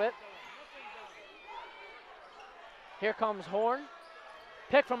ball a little bit. Here comes Horn.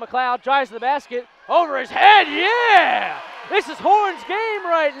 Pick from McLeod, drives to the basket. Over his head, yeah! This is Horn's game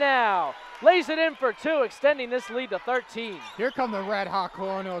right now. Lays it in for 2, extending this lead to 13. Here come the red hot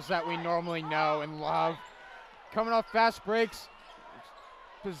Colonials that we normally know and love. Coming off fast breaks,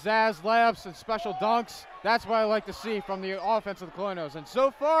 pizzazz layups, and special dunks. That's what I like to see from the offense of the Colonials. And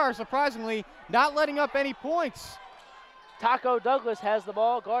so far, surprisingly, not letting up any points. Taco Douglas has the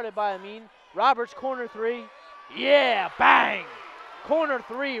ball, guarded by Amin. Roberts, corner 3. Yeah, bang! Corner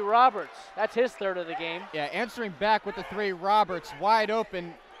 3, Roberts. That's his third of the game. Yeah, answering back with the 3, Roberts, wide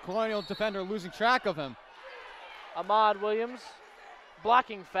open. Colonial defender losing track of him. Ahmad Williams,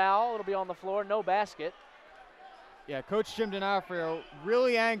 blocking foul. It'll be on the floor, no basket. Yeah, Coach Jim D'Onofrio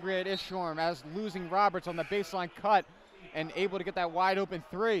really angry at Ish Horn as losing Roberts on the baseline cut and able to get that wide open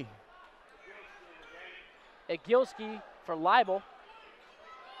 3. Egilski for Leibel.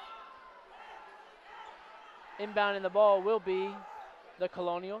 Inbounding the ball will be the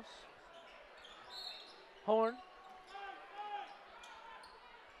Colonials. Horn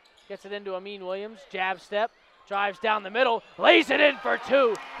gets it into Amin Williams, jab step, drives down the middle, lays it in for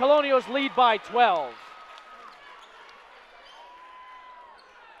 2. Colonials lead by 12.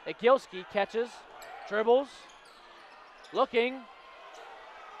 Egilski catches, dribbles, looking.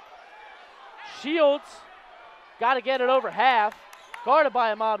 Shields, got to get it over half, guarded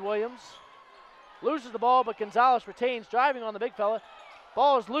by Ahmad Williams. Loses the ball, but Gonzalez retains, driving on the big fella.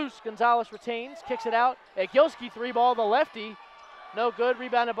 Ball is loose, Gonzalez retains, kicks it out. Egilski 3-ball, the lefty. No good,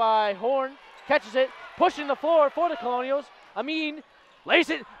 rebounded by Horn. Catches it, pushing the floor for the Colonials. Amin lays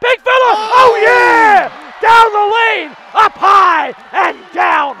it, big fella! Oh yeah! Down the lane, up high, and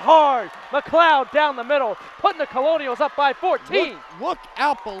down hard. McLeod down the middle, putting the Colonials up by 14. Look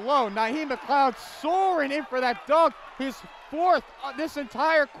out below, Naheem McLeod soaring in for that dunk. His 4th this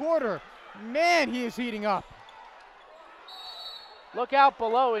entire quarter. Man, he is heating up. Look out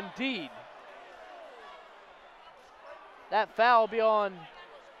below indeed. That foul will be on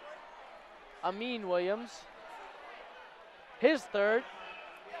Amin Williams. His third,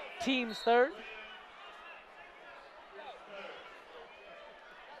 team's third.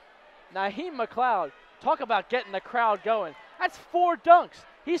 Naheem McLeod, talk about getting the crowd going. That's 4 dunks.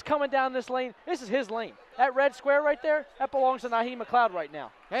 He's coming down this lane. This is his lane. That red square right there, that belongs to Naheem McLeod right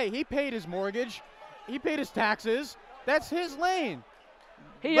now. Hey, he paid his mortgage. He paid his taxes. That's his lane.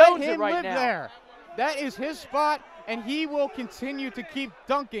 He Let owns it him right live now. there. That is his spot, and he will continue to keep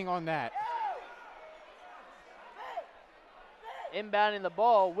dunking on that. Inbounding the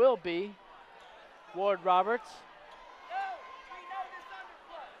ball will be Ward Roberts.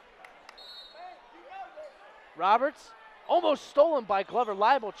 Roberts, almost stolen by Glover.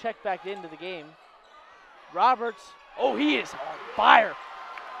 Liable checked back into the game. Roberts, oh, he is on fire.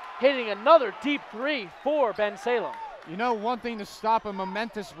 Hitting another deep 3 for Bensalem. You know, one thing to stop a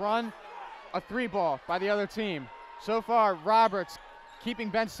momentous run, a 3-ball by the other team. So far, Roberts keeping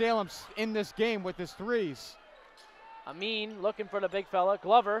Bensalem in this game with his 3s. Amin looking for the big fella.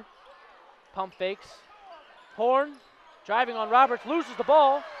 Glover, pump fakes. Horn, driving on Roberts, loses the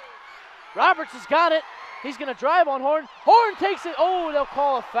ball. Roberts has got it. He's going to drive on Horn. Horn takes it. Oh, they'll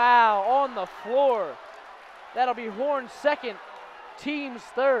call a foul on the floor. That'll be Horn's second, team's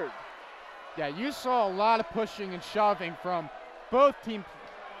third. Yeah, you saw a lot of pushing and shoving from both teams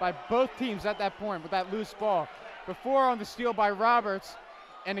at that point with that loose ball. Before on the steal by Roberts,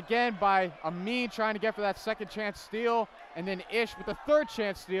 and again by Amin trying to get for that second chance steal, and then Ish with the third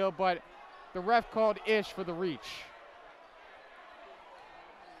chance steal, but the ref called Ish for the reach.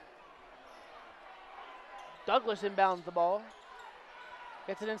 Douglas inbounds the ball.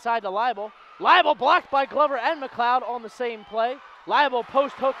 Gets it inside to Leibel. Leibel blocked by Glover and McLeod on the same play. Leibel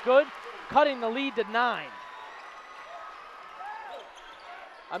post hook good, cutting the lead to 9.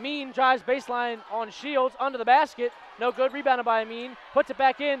 Amin drives baseline on Shields under the basket. No good, rebounded by Amin. Puts it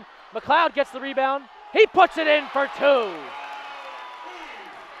back in. McLeod gets the rebound. He puts it in for 2.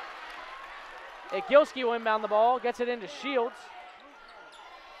 Igilski will inbound the ball, gets it into Shields.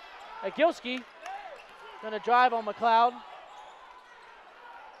 Igilski gonna drive on McLeod.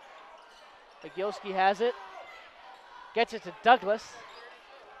 Igilski has it. Gets it to Douglas.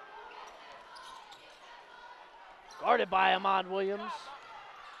 Guarded by Ahmad Williams.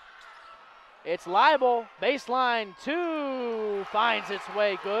 It's Leibel, baseline 2, finds its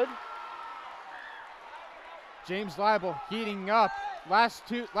way good. James Leibel heating up. Last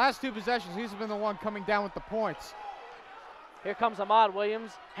two possessions, he's been the one coming down with the points. Here comes Ahmad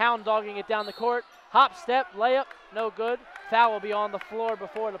Williams, hound dogging it down the court. Hop step, layup, no good. Foul will be on the floor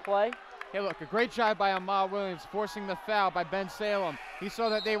before the play. Hey, look, a great job by Ahmad Williams forcing the foul by Bensalem. He saw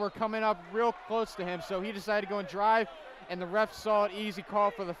that they were coming up real close to him, so he decided to go and drive, and the ref saw an easy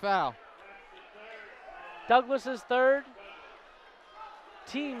call for the foul. Douglas's third,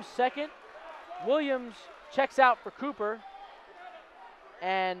 team's second. Williams checks out for Cooper,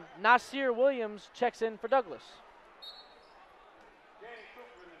 and Nasir Williams checks in for Douglas.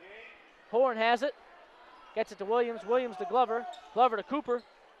 Horn has it, gets it to Williams, Williams to Glover, Glover to Cooper.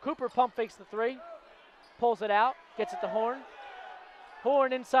 Cooper pump fakes the 3, pulls it out, gets it to Horn.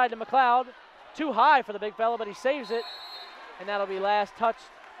 Horn inside to McLeod, too high for the big fella, but he saves it, and that'll be last touched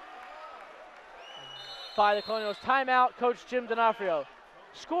by the Colonials. Timeout, Coach Jim D'Onofrio.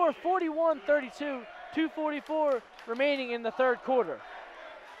 Score 41-32, 2:44 remaining in the third quarter.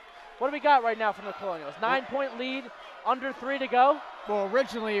 What do we got right now from the Colonials? 9-point lead, under 3 to go. Well,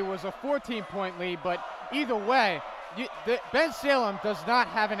 originally it was a 14-point lead, but either way, Bensalem does not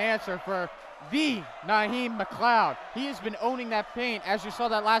have an answer for the Naheem McLeod. He has been owning that paint. As you saw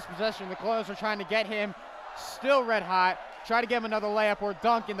that last possession, the Colonials are trying to get him still red hot, try to get him another layup or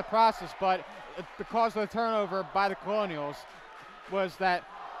dunk in the process, but the cause of the turnover by the Colonials was that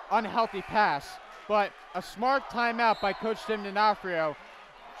unhealthy pass. But a smart timeout by Coach Jim D'Onofrio,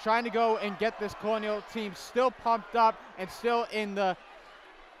 trying to go and get this Colonial team still pumped up and still in the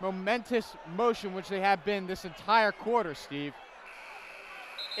momentous motion which they have been this entire quarter, Steve.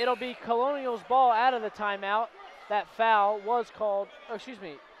 It'll be Colonials ball out of the timeout. That foul was called,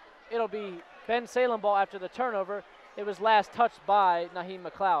 it'll be Bensalem ball after the turnover. It was last touched by Naheem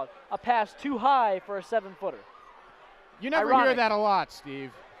McLeod. A pass too high for a 7-footer. You never hear that a lot,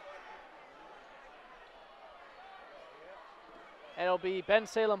 Steve. And it'll be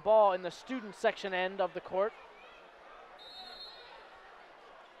Bensalem ball in the student section end of the court.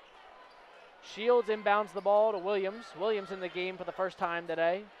 Shields inbounds the ball to Williams. Williams in the game for the first time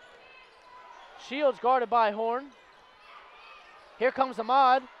today. Shields guarded by Horn. Here comes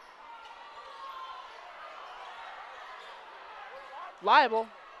Ahmad. Leibel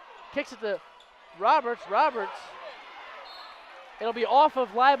kicks it to Roberts. Roberts It'll be off of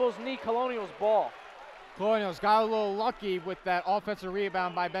Leibel's knee, Colonials ball. Colonials got a little lucky with that offensive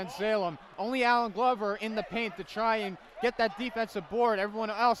rebound by Bensalem. Only Alan Glover in the paint to try and get that defensive board. Everyone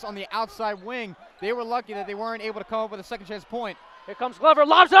else on the outside wing, they were lucky that they weren't able to come up with a second chance point. Here comes Glover,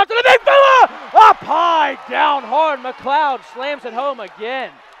 lobs it up to the big fella! Up high, down hard. McLeod slams it home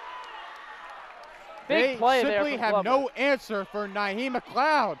again. Big play there from They simply have Glover. no answer for Naheem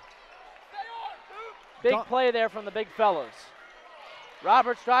McLeod. Big play there from the big fellas.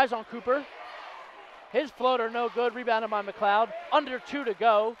 Roberts drives on Cooper. His floater no good, rebounded by McLeod. Under 2 to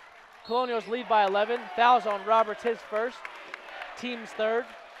go. Colonials lead by 11. Fouls on Roberts, his first. Team's third.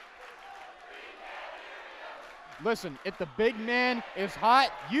 Listen, if the big man is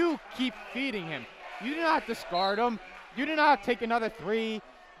hot, you keep feeding him. You do not discard him. You do not take another three.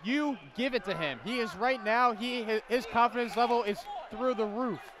 You give it to him. He is right now, his confidence level is through the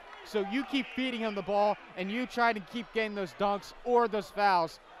roof. So you keep feeding him the ball, and you try to keep getting those dunks or those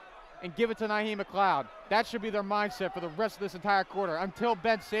fouls and give it to Naheem McLeod. That should be their mindset for the rest of this entire quarter until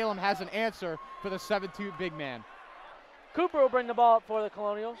Bensalem has an answer for the 7-2 big man. Cooper will bring the ball up for the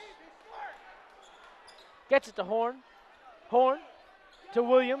Colonials. Gets it to Horn. Horn to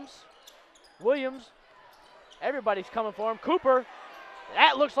Williams. Williams, everybody's coming for him. Cooper,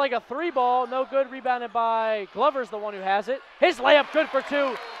 that looks like a 3-ball. No good, rebounded by Glover's the one who has it. His layup good for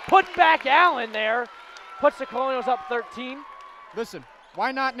 2. Put back Allen there. Puts the Colonials up 13. Listen,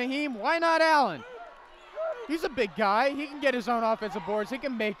 why not Naheem? Why not Allen? He's a big guy. He can get his own offensive boards. He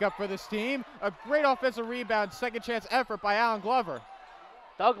can make up for this team. A great offensive rebound, second chance effort by Alan Glover.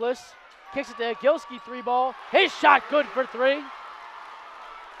 Douglas kicks it to Gilski, 3-ball. His shot good for 3.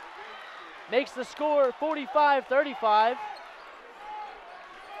 Makes the score 45-35.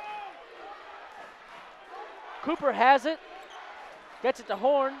 Cooper has it. Gets it to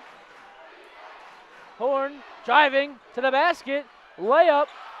Horn. Horn driving to the basket. Layup,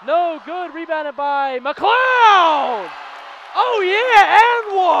 no good. Rebounded by McLeod. Oh yeah,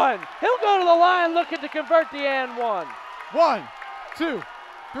 and one. He'll go to the line looking to convert the and one. 1, 2,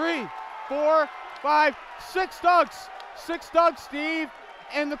 3, 4, 5, 6 dunks. 6 dunks, Steve.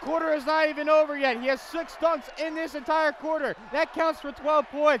 And the quarter is not even over yet. He has 6 dunks in this entire quarter. That counts for 12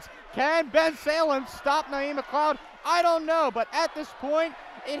 points. Can Bensalem stop Naheem McLeod? I don't know, but at this point,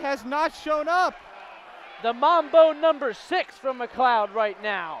 it has not shown up. The Mambo number 6 from McLeod right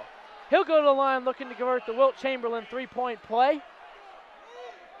now. He'll go to the line looking to convert the Wilt Chamberlain 3-point play.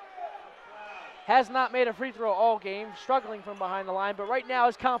 Has not made a free throw all game, struggling from behind the line, but right now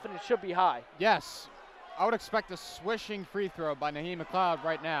his confidence should be high. Yes, I would expect a swishing free throw by Naheem McLeod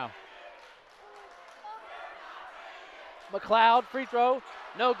right now. McLeod, free throw,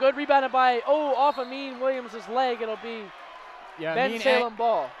 no good. Rebounded by, off Amin Williams' leg. It'll be Bensalem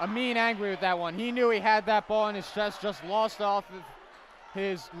ball. Amin angry with that one. He knew he had that ball in his chest, just lost off of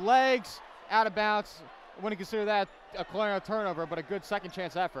his legs, out of bounds. Wouldn't consider that a Colonial turnover, but a good second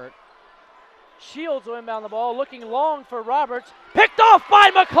chance effort. Shields will inbound the ball, looking long for Roberts. Picked off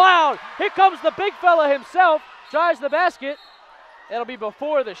by McLeod. Here comes the big fella himself. Drives the basket. It'll be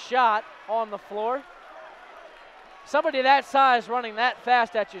before the shot on the floor. Somebody that size running that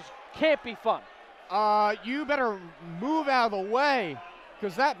fast at you can't be fun. You better move out of the way,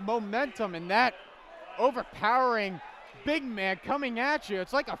 because that momentum and that overpowering big man coming at you,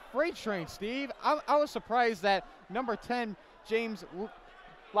 it's like a freight train, Steve. I was surprised that number 10, James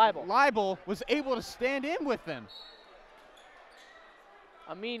Leibel was able to stand in with them.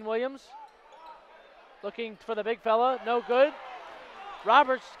 Amin Williams looking for the big fella, no good.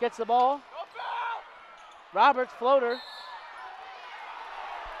 Roberts gets the ball. Roberts floater.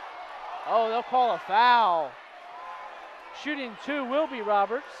 Oh, they'll call a foul. Shooting 2 will be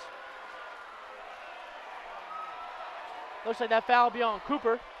Roberts. Looks like that foul will be on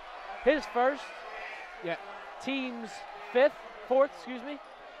Cooper. His first. Yeah. Team's fourth, excuse me.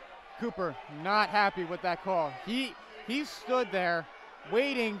 Cooper not happy with that call. He stood there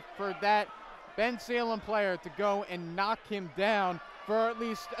waiting for that Bensalem player to go and knock him down for at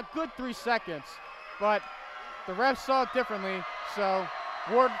least a good 3 seconds. But the refs saw it differently, so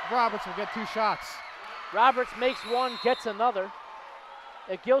Ward Roberts will get 2 shots. Roberts makes one, gets another.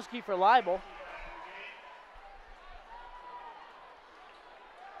 Agilski for Leibel.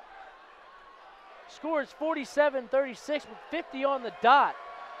 Scores 47-36 with 50 on the dot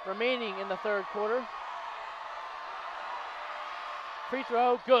remaining in the third quarter. Free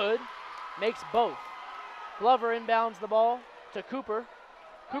throw, good. Makes both. Glover inbounds the ball to Cooper.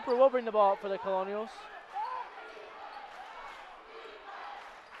 Cooper will bring the ball up for the Colonials.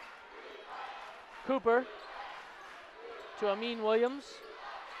 Cooper to Amin Williams.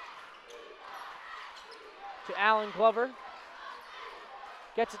 To Alan Glover.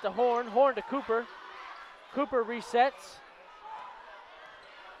 Gets it to Horn. Horn to Cooper. Cooper resets.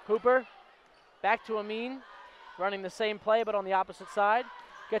 Cooper back to Amin. Running the same play but on the opposite side.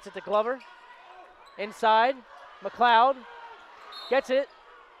 Gets it to Glover. Inside. McLeod. Gets it.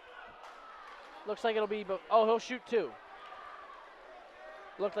 Looks like it'll be, oh, he'll shoot 2.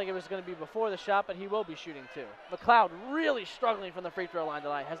 Looked like it was going to be before the shot, but he will be shooting 2. McLeod really struggling from the free throw line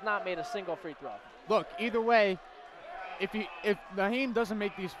tonight. Has not made a single free throw. Look, either way, if Naheem doesn't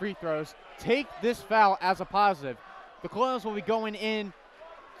make these free throws, take this foul as a positive. The Colonials will be going in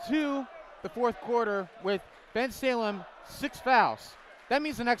to the fourth quarter with Bensalem 6 fouls. That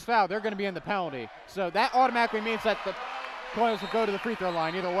means the next foul, they're going to be in the penalty. So that automatically means that the Colonials will go to the free throw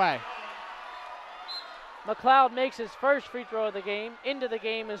line either way. McLeod makes his first free throw of the game. Into the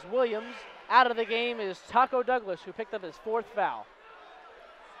game is Williams. Out of the game is Taco Douglas, who picked up his 4th foul.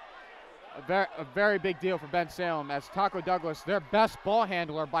 A very big deal for Bensalem, as Taco Douglas, their best ball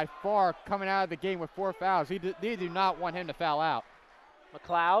handler by far, coming out of the game with 4 fouls. They do not want him to foul out.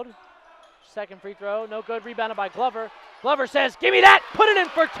 McLeod, second free throw, no good, rebounded by Glover. Glover says, give me that, put it in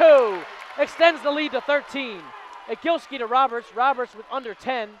for 2. Extends the lead to 13. Agilski to Roberts. Roberts with under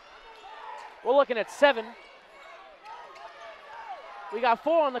 10. We're looking at 7. We got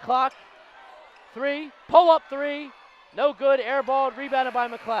 4 on the clock. 3, pull up 3, no good, airballed, rebounded by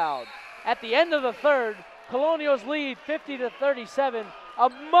McLeod. At the end of the third, Colonials lead 50-37. A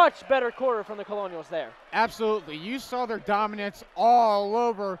much better quarter from the Colonials there. Absolutely. You saw their dominance all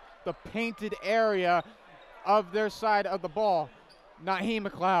over the painted area of their side of the ball. Naheem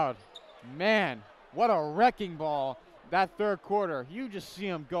McLeod, man, what a wrecking ball that third quarter. You just see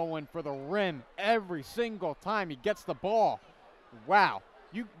him going for the rim every single time he gets the ball. Wow.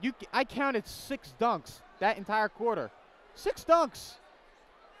 I counted 6 dunks that entire quarter. 6 dunks.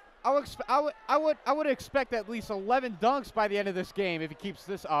 I would expect at least 11 dunks by the end of this game if he keeps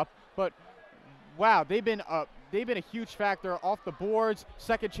this up. But wow, they've been a huge factor off the boards,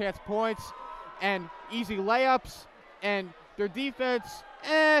 second chance points, and easy layups. And their defense,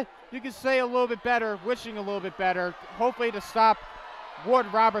 you could say a little bit better, wishing a little bit better, hopefully to stop Ward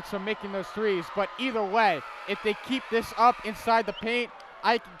Roberts from making those threes. But either way, if they keep this up inside the paint,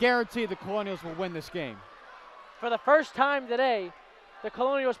 I can guarantee the Colonials will win this game. For the first time today, the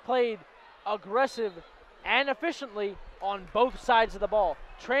Colonials played aggressive and efficiently on both sides of the ball,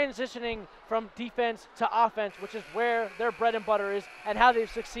 transitioning from defense to offense, which is where their bread and butter is and how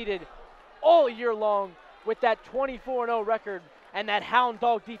they've succeeded all year long with that 24-0 record and that hound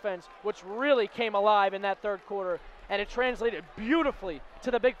dog defense, which really came alive in that third quarter. And it translated beautifully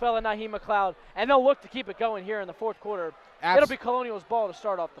to the big fella, Naheem McLeod, and they'll look to keep it going here in the fourth quarter. It'll be Colonials' ball to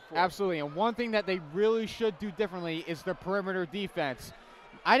start off the floor. Absolutely, and one thing that they really should do differently is their perimeter defense.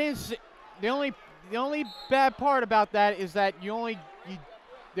 I didn't see, the only bad part about that is that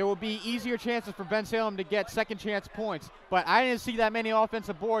there will be easier chances for Bensalem to get second chance points, but I didn't see that many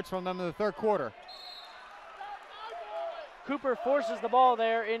offensive boards from them in the third quarter. Cooper forces the ball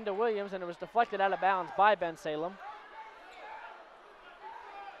there into Williams, and it was deflected out of bounds by Bensalem.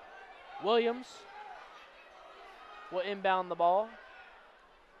 Williams will inbound the ball.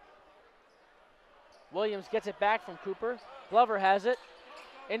 Williams gets it back from Cooper. Glover has it.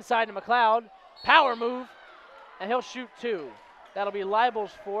 Inside to McLeod. Power move, and he'll shoot 2. That'll be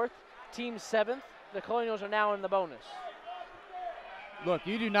Leibel's 4th, team's 7th. The Colonials are now in the bonus. Look,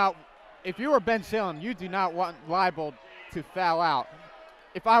 you do not, if you were Bensalem, you do not want Leibel to foul out.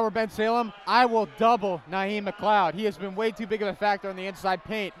 If I were Bensalem, I will double Naheem McLeod. He has been way too big of a factor in the inside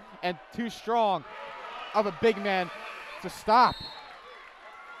paint and too strong of a big man to stop.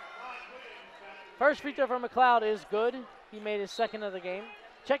 First free throw from McLeod is good. He made his 2nd of the game.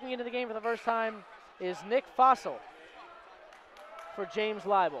 Checking into the game for the first time is Nick Fossil for James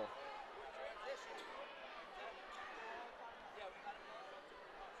Leibel.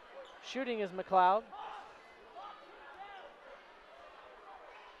 Shooting is McLeod.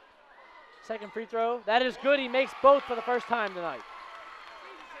 Second free throw. That is good. He makes both for the first time tonight.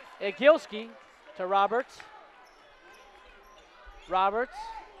 Agilski to Roberts. Roberts,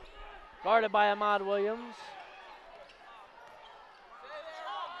 guarded by Ahmad Williams.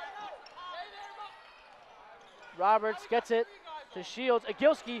 Roberts gets it to Shields.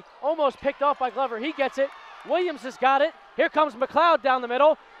 Agilski almost picked off by Glover. He gets it. Williams has got it. Here comes McLeod down the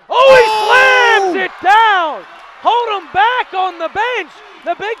middle. Oh, he slams it down. Hold him back on the bench.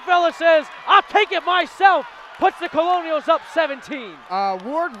 The big fella says, I'll take it myself. Puts the Colonials up 17.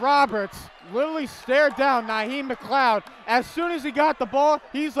 Ward Roberts literally stared down Naheem McLeod. As soon as he got the ball,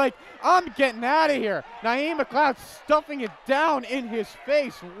 he's like, I'm getting out of here. Naheem McLeod stuffing it down in his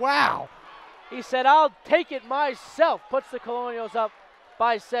face. Wow. He said, I'll take it myself. Puts the Colonials up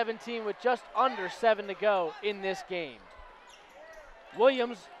by 17 with just under 7 to go in this game.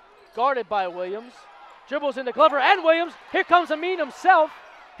 Williams, guarded by Williams, dribbles into Glover and Williams. Here comes Amin himself.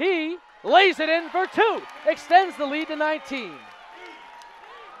 He lays it in for 2, extends the lead to 19.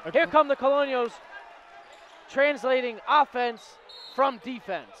 Here come the Colonials, translating offense from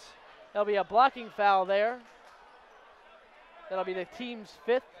defense. There'll be a blocking foul there. That'll be the team's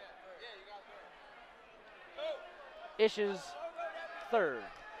 5th. Ish's 3rd.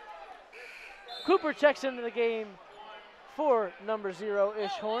 Cooper checks into the game for number 0,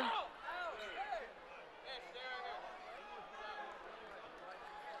 Ishhorn.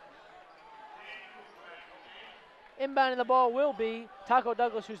 Inbounding the ball will be Taco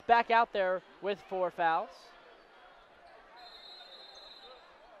Douglas, who's back out there with 4 fouls.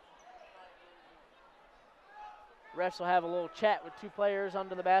 Refs will have a little chat with 2 players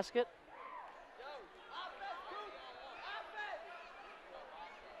under the basket.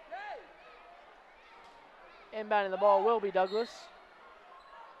 Inbounding the ball will be Douglas.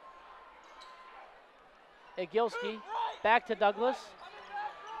 Igilski back to Douglas.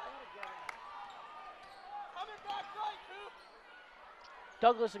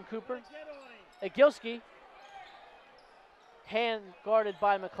 Douglas and Cooper. Igilski, hand guarded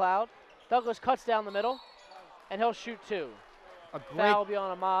by McLeod. Douglas cuts down the middle, and he'll shoot 2. Foul will be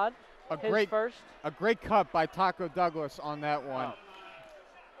on Ahmad, his first. A great cut by Taco Douglas on that one.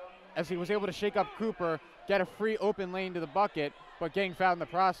 As he was able to shake up Cooper, get a free open lane to the bucket, but getting fouled in the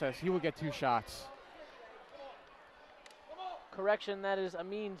process, he will get 2 shots. Correction, that is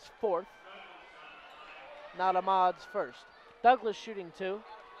Amin's 4th, not Ahmad's 1st. Douglas shooting 2.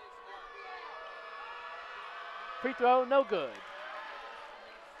 Free throw, no good.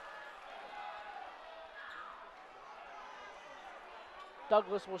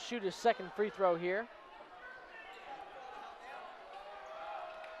 Douglas will shoot his 2nd free throw here.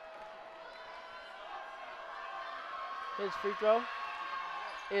 His free throw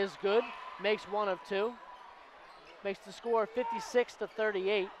is good, makes 1 of 2. Makes the score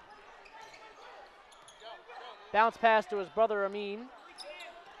 56-38. Bounce pass to his brother Amin.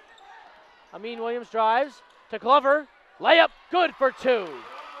 Amin Williams drives to Glover. Layup, good for 2.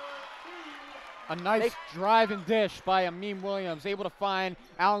 A nice drive and dish by Amin Williams, able to find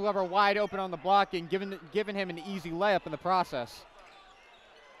Alan Glover wide open on the block and giving him an easy layup in the process.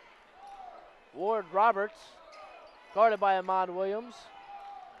 Ward Roberts, guarded by Ahmad Williams.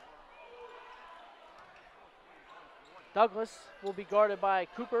 Douglas will be guarded by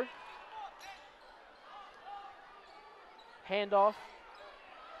Cooper. Handoff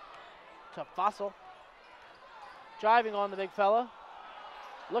to Fossil. Driving on the big fella.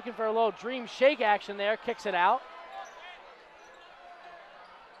 Looking for a little dream shake action there. Kicks it out.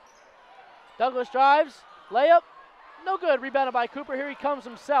 Douglas drives. Layup. No good. Rebounded by Cooper. Here he comes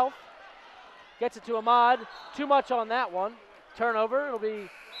himself. Gets it to Ahmad. Too much on that one. Turnover. It'll be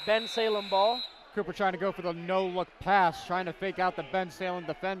Bensalem ball. Cooper trying to go for the no-look pass, trying to fake out the Bensalem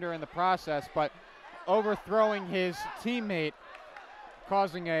defender in the process, but overthrowing his teammate,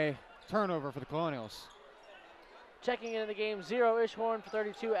 causing a turnover for the Colonials. Checking into the game, 0 Ishhorn for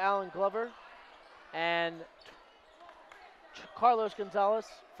 32, Alan Glover, and Carlos Gonzalez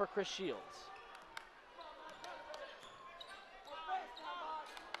for Chris Shields.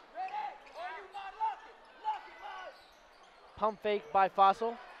 Pump fake by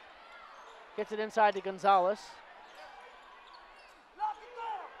Fossil. Gets it inside to Gonzalez.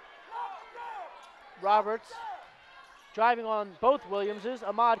 Roberts driving on both Williamses.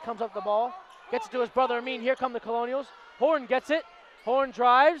 Ahmad comes up the ball. Gets it to his brother Amin. Here come the Colonials. Horn gets it. Horn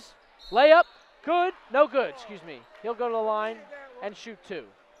drives. Layup. Good. No good. Excuse me. He'll go to the line and shoot 2.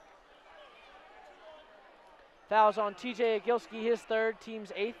 Fouls on TJ Igilski, his 3rd,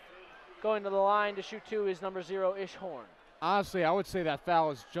 team's 8th. Going to the line to shoot 2 is number 0, Ishhorn. Honestly, I would say that foul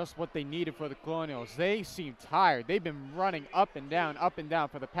is just what they needed for the Colonials. They seem tired. They've been running up and down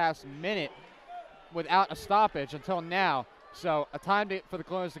for the past minute without a stoppage until now. So a time for the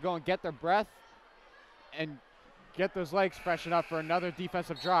Colonials to go and get their breath and get those legs freshened up for another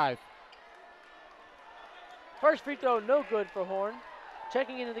defensive drive. First free throw, no good for Horn.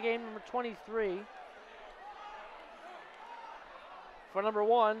 Checking into the game, number 23. For number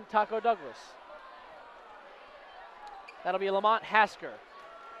 1, Taco Douglas. That'll be Lamont Hasker.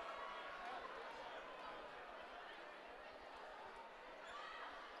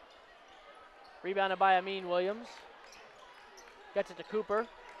 Rebounded by Amin Williams. Gets it to Cooper.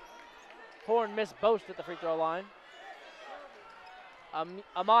 Horn missed both at the free throw line.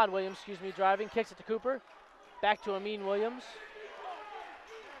 Ahmad Williams, driving. Kicks it to Cooper. Back to Amin Williams.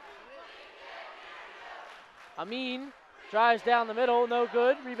 Amin Drives down the middle, no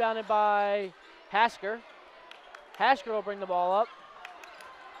good. Rebounded by Hasker. Hasker will bring the ball up.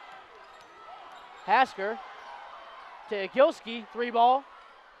 Hasker to Agilski, 3-ball.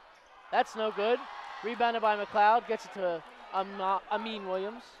 That's no good. Rebounded by McLeod, gets it to Amin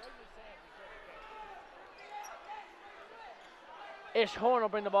Williams. Ish Horn will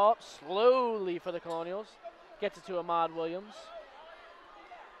bring the ball up slowly for the Colonials. Gets it to Ahmad Williams.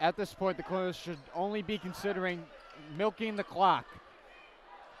 At this point, the Colonials should only be considering milking the clock.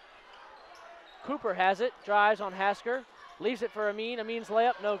 Cooper has it, drives on Hasker, leaves it for Amin. Amin's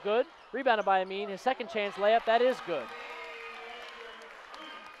layup, no good. Rebounded by Amin. His second chance layup, that is good.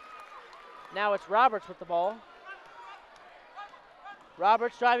 Now it's Roberts with the ball.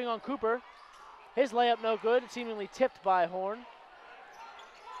 Roberts driving on Cooper. His layup, no good, seemingly tipped by Horn.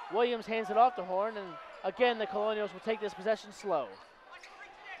 Williams hands it off to Horn, and again, the Colonials will take this possession slow.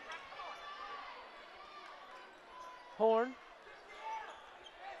 Horn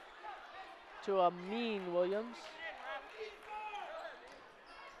to Amin Williams.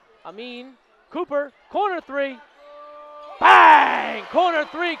 Amin, Cooper, corner three. Bang! Corner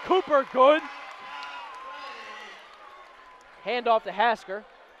three, Cooper, good. Hand off to Hasker.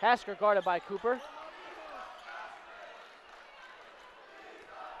 Hasker guarded by Cooper.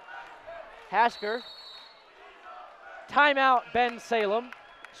 Hasker. Timeout, Bensalem.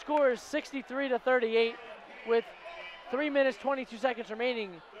 Score is 63-38 with 3 minutes, 22 seconds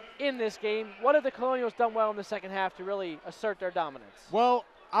remaining in this game. What have the Colonials done well in the second half to really assert their dominance? Well,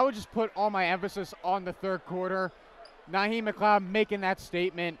 I would just put all my emphasis on the third quarter. Naheem McLeod making that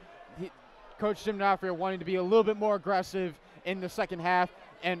statement. Coach Jim D'Onofrio wanting to be a little bit more aggressive in the second half,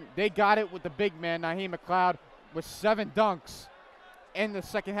 and they got it with the big man, Naheem McLeod, with 7 dunks in the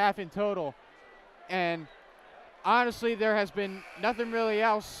second half in total. And honestly, there has been nothing really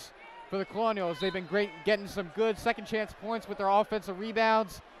else for the Colonials. They've been great getting some good second chance points with their offensive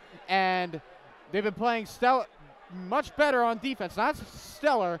rebounds, and they've been playing much better on defense. Not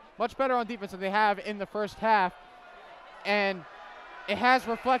stellar, much better on defense than they have in the first half. And it has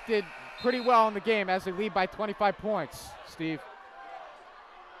reflected pretty well in the game as they lead by 25 points, Steve.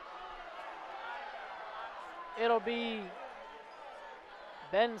 It'll be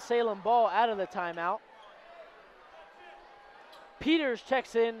Bensalem ball out of the timeout. Peters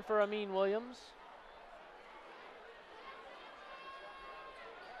checks in for Amin Williams.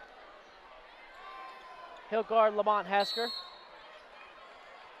 He'll guard Lamont Hasker.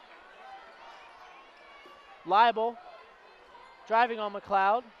 Leibel driving on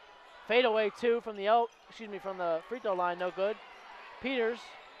McLeod. Fadeaway 2 from the free throw line, no good. Peters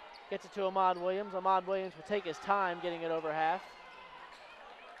gets it to Ahmad Williams. Ahmad Williams will take his time getting it over half.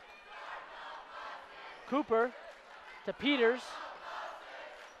 Cooper to Peters.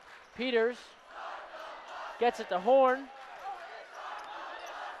 Peters gets it to Horn.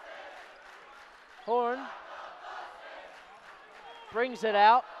 Horn brings it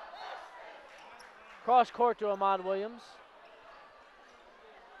out. Cross court to Ahmad Williams.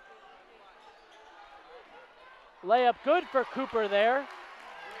 Layup good for Cooper there.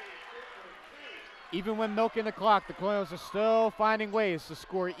 Even when milking the clock, the Colonials are still finding ways to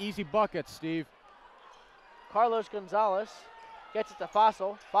score easy buckets, Steve. Carlos Gonzalez gets it to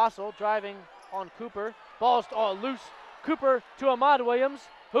Fossil. Fossil driving on Cooper. Ball's all loose. Cooper to Ahmad Williams,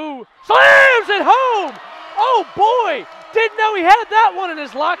 who slams it home! Oh boy! Didn't know he had that one in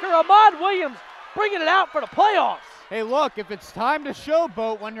his locker. Ahmad Williams bringing it out for the playoffs. Hey, look, if it's time to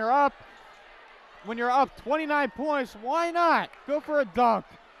showboat when you're up 29 points, why not? Go for a dunk.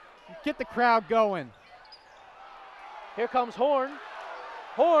 Get the crowd going. Here comes Horn.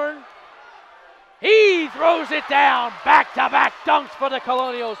 Horn. He throws it down. Back-to-back dunks for the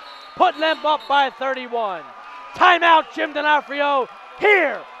Colonials, putting them up by 31. Timeout, Jim D'Onofrio.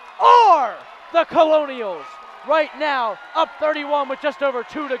 Here are the Colonials. Right now, up 31 with just over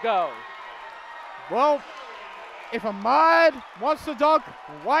 2 to go. Well, if Ahmad wants to dunk,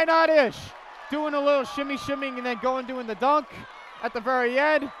 why not Ish? Doing a little shimmy-shimming and then doing the dunk at the very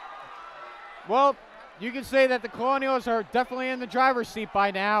end. Well, you can say that the Colonials are definitely in the driver's seat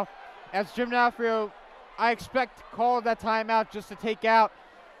by now. As Jim D'Onofrio, I expect, called that timeout just to take out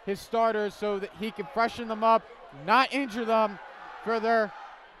his starters so that he can freshen them up, not injure them for their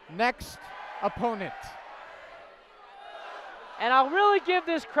next opponent. And I'll really give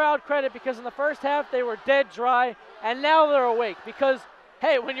this crowd credit because in the first half they were dead dry, and now they're awake because,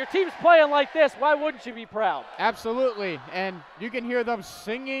 hey, when your team's playing like this, why wouldn't you be proud? Absolutely, and you can hear them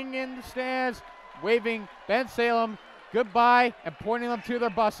singing in the stands, waving Bensalem goodbye and pointing them to their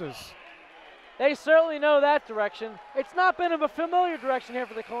buses. They certainly know that direction. It's not been of a familiar direction here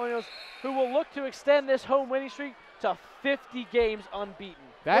for the Colonials, who will look to extend this home winning streak to 50 games unbeaten,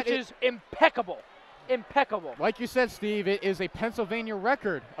 which is impeccable. Impeccable. Like you said, Steve, it is a Pennsylvania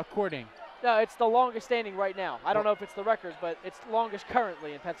record, according. No, it's the longest standing right now. I don't know if it's the record, but it's the longest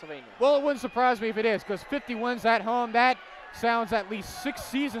currently in Pennsylvania. Well, it wouldn't surprise me if it is, because 50 wins at home, that sounds at least 6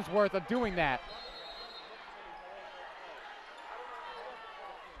 seasons worth of doing that.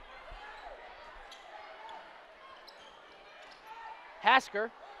 Hasker,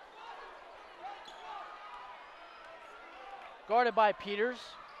 guarded by Peters.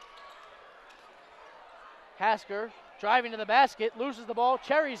 Hasker driving to the basket, loses the ball.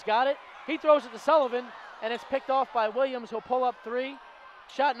 Cherry's got it. He throws it to Sullivan, and it's picked off by Williams, who'll pull up 3.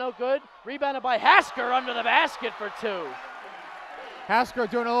 Shot no good. Rebounded by Hasker under the basket for 2. Hasker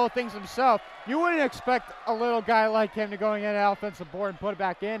doing a little things himself. You wouldn't expect a little guy like him to go and get an offensive board and put it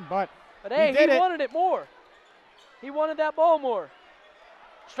back in, but hey, he wanted it more. He wanted that ball more.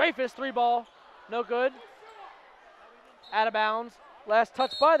 Strafus, 3 ball, no good. Out of bounds. Last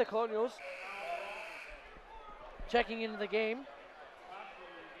touch by the Colonials. Checking into the game,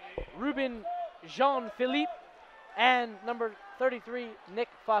 Ruben Jean-Philippe and number 33, Nick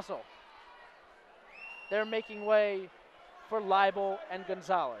Fossil. They're making way for Leibel and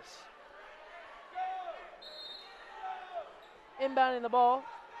Gonzalez. Inbounding the ball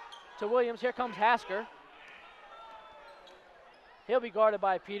to Williams. Here comes Hasker. He'll be guarded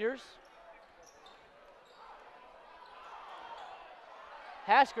by Peters.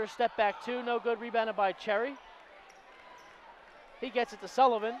 Hasker, step back 2, no good, rebounded by Cherry. He gets it to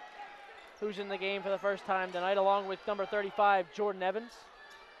Sullivan, who's in the game for the first time tonight, along with number 35, Jordan Evans.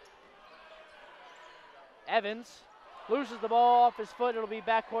 Evans loses the ball off his foot. It'll be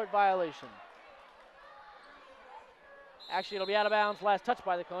backcourt violation. Actually, it'll be out of bounds. Last touch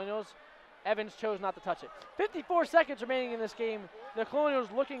by the Colonials. Evans chose not to touch it. 54 seconds remaining in this game. The Colonials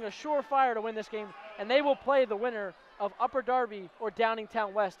looking a surefire to win this game, and they will play the winner of Upper Darby or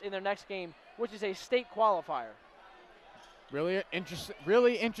Downingtown West in their next game, which is a state qualifier.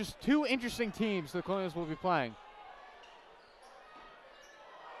 Two interesting teams the Colonials will be playing.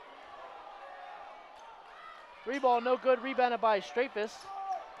 Three ball, no good, rebounded by Strafus.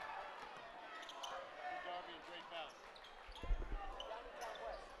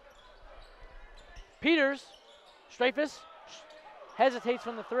 Peters, Strafus, hesitates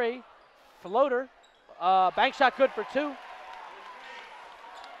from the 3. Floater, bank shot good for 2.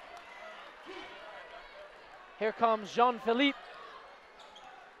 Here comes Jean-Philippe.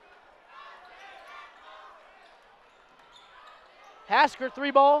 Hasker, 3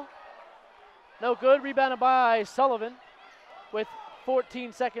 ball. No good, rebounded by Sullivan with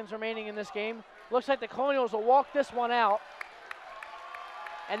 14 seconds remaining in this game. Looks like the Colonials will walk this one out,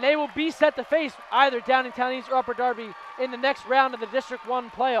 and they will be set to face either Downingtown East or Upper Darby in the next round of the District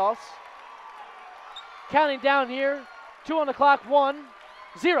 1 playoffs. Counting down here, 2 on the clock, 1,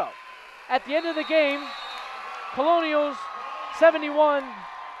 0. At the end of the game, Colonials 71,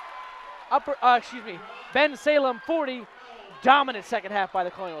 Bensalem 40. Dominant second half by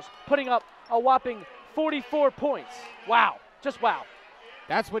the Colonials, putting up a whopping 44 points. Wow, just wow.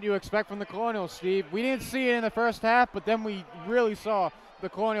 That's what you expect from the Colonials, Steve. We didn't see it in the first half, but then we really saw the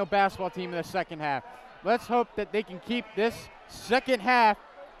Colonial basketball team in the second half. Let's hope that they can keep this second half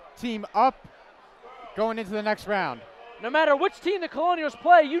team up going into the next round. No matter which team the Colonials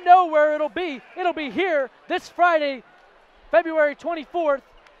play, you know where it'll be. It'll be here this Friday, February 24th,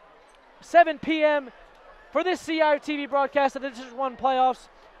 7 p.m. for this CITV broadcast of the District 1 playoffs.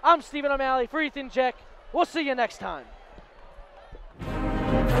 I'm Stephen O'Malley for Ethan Jeck. We'll see you next time.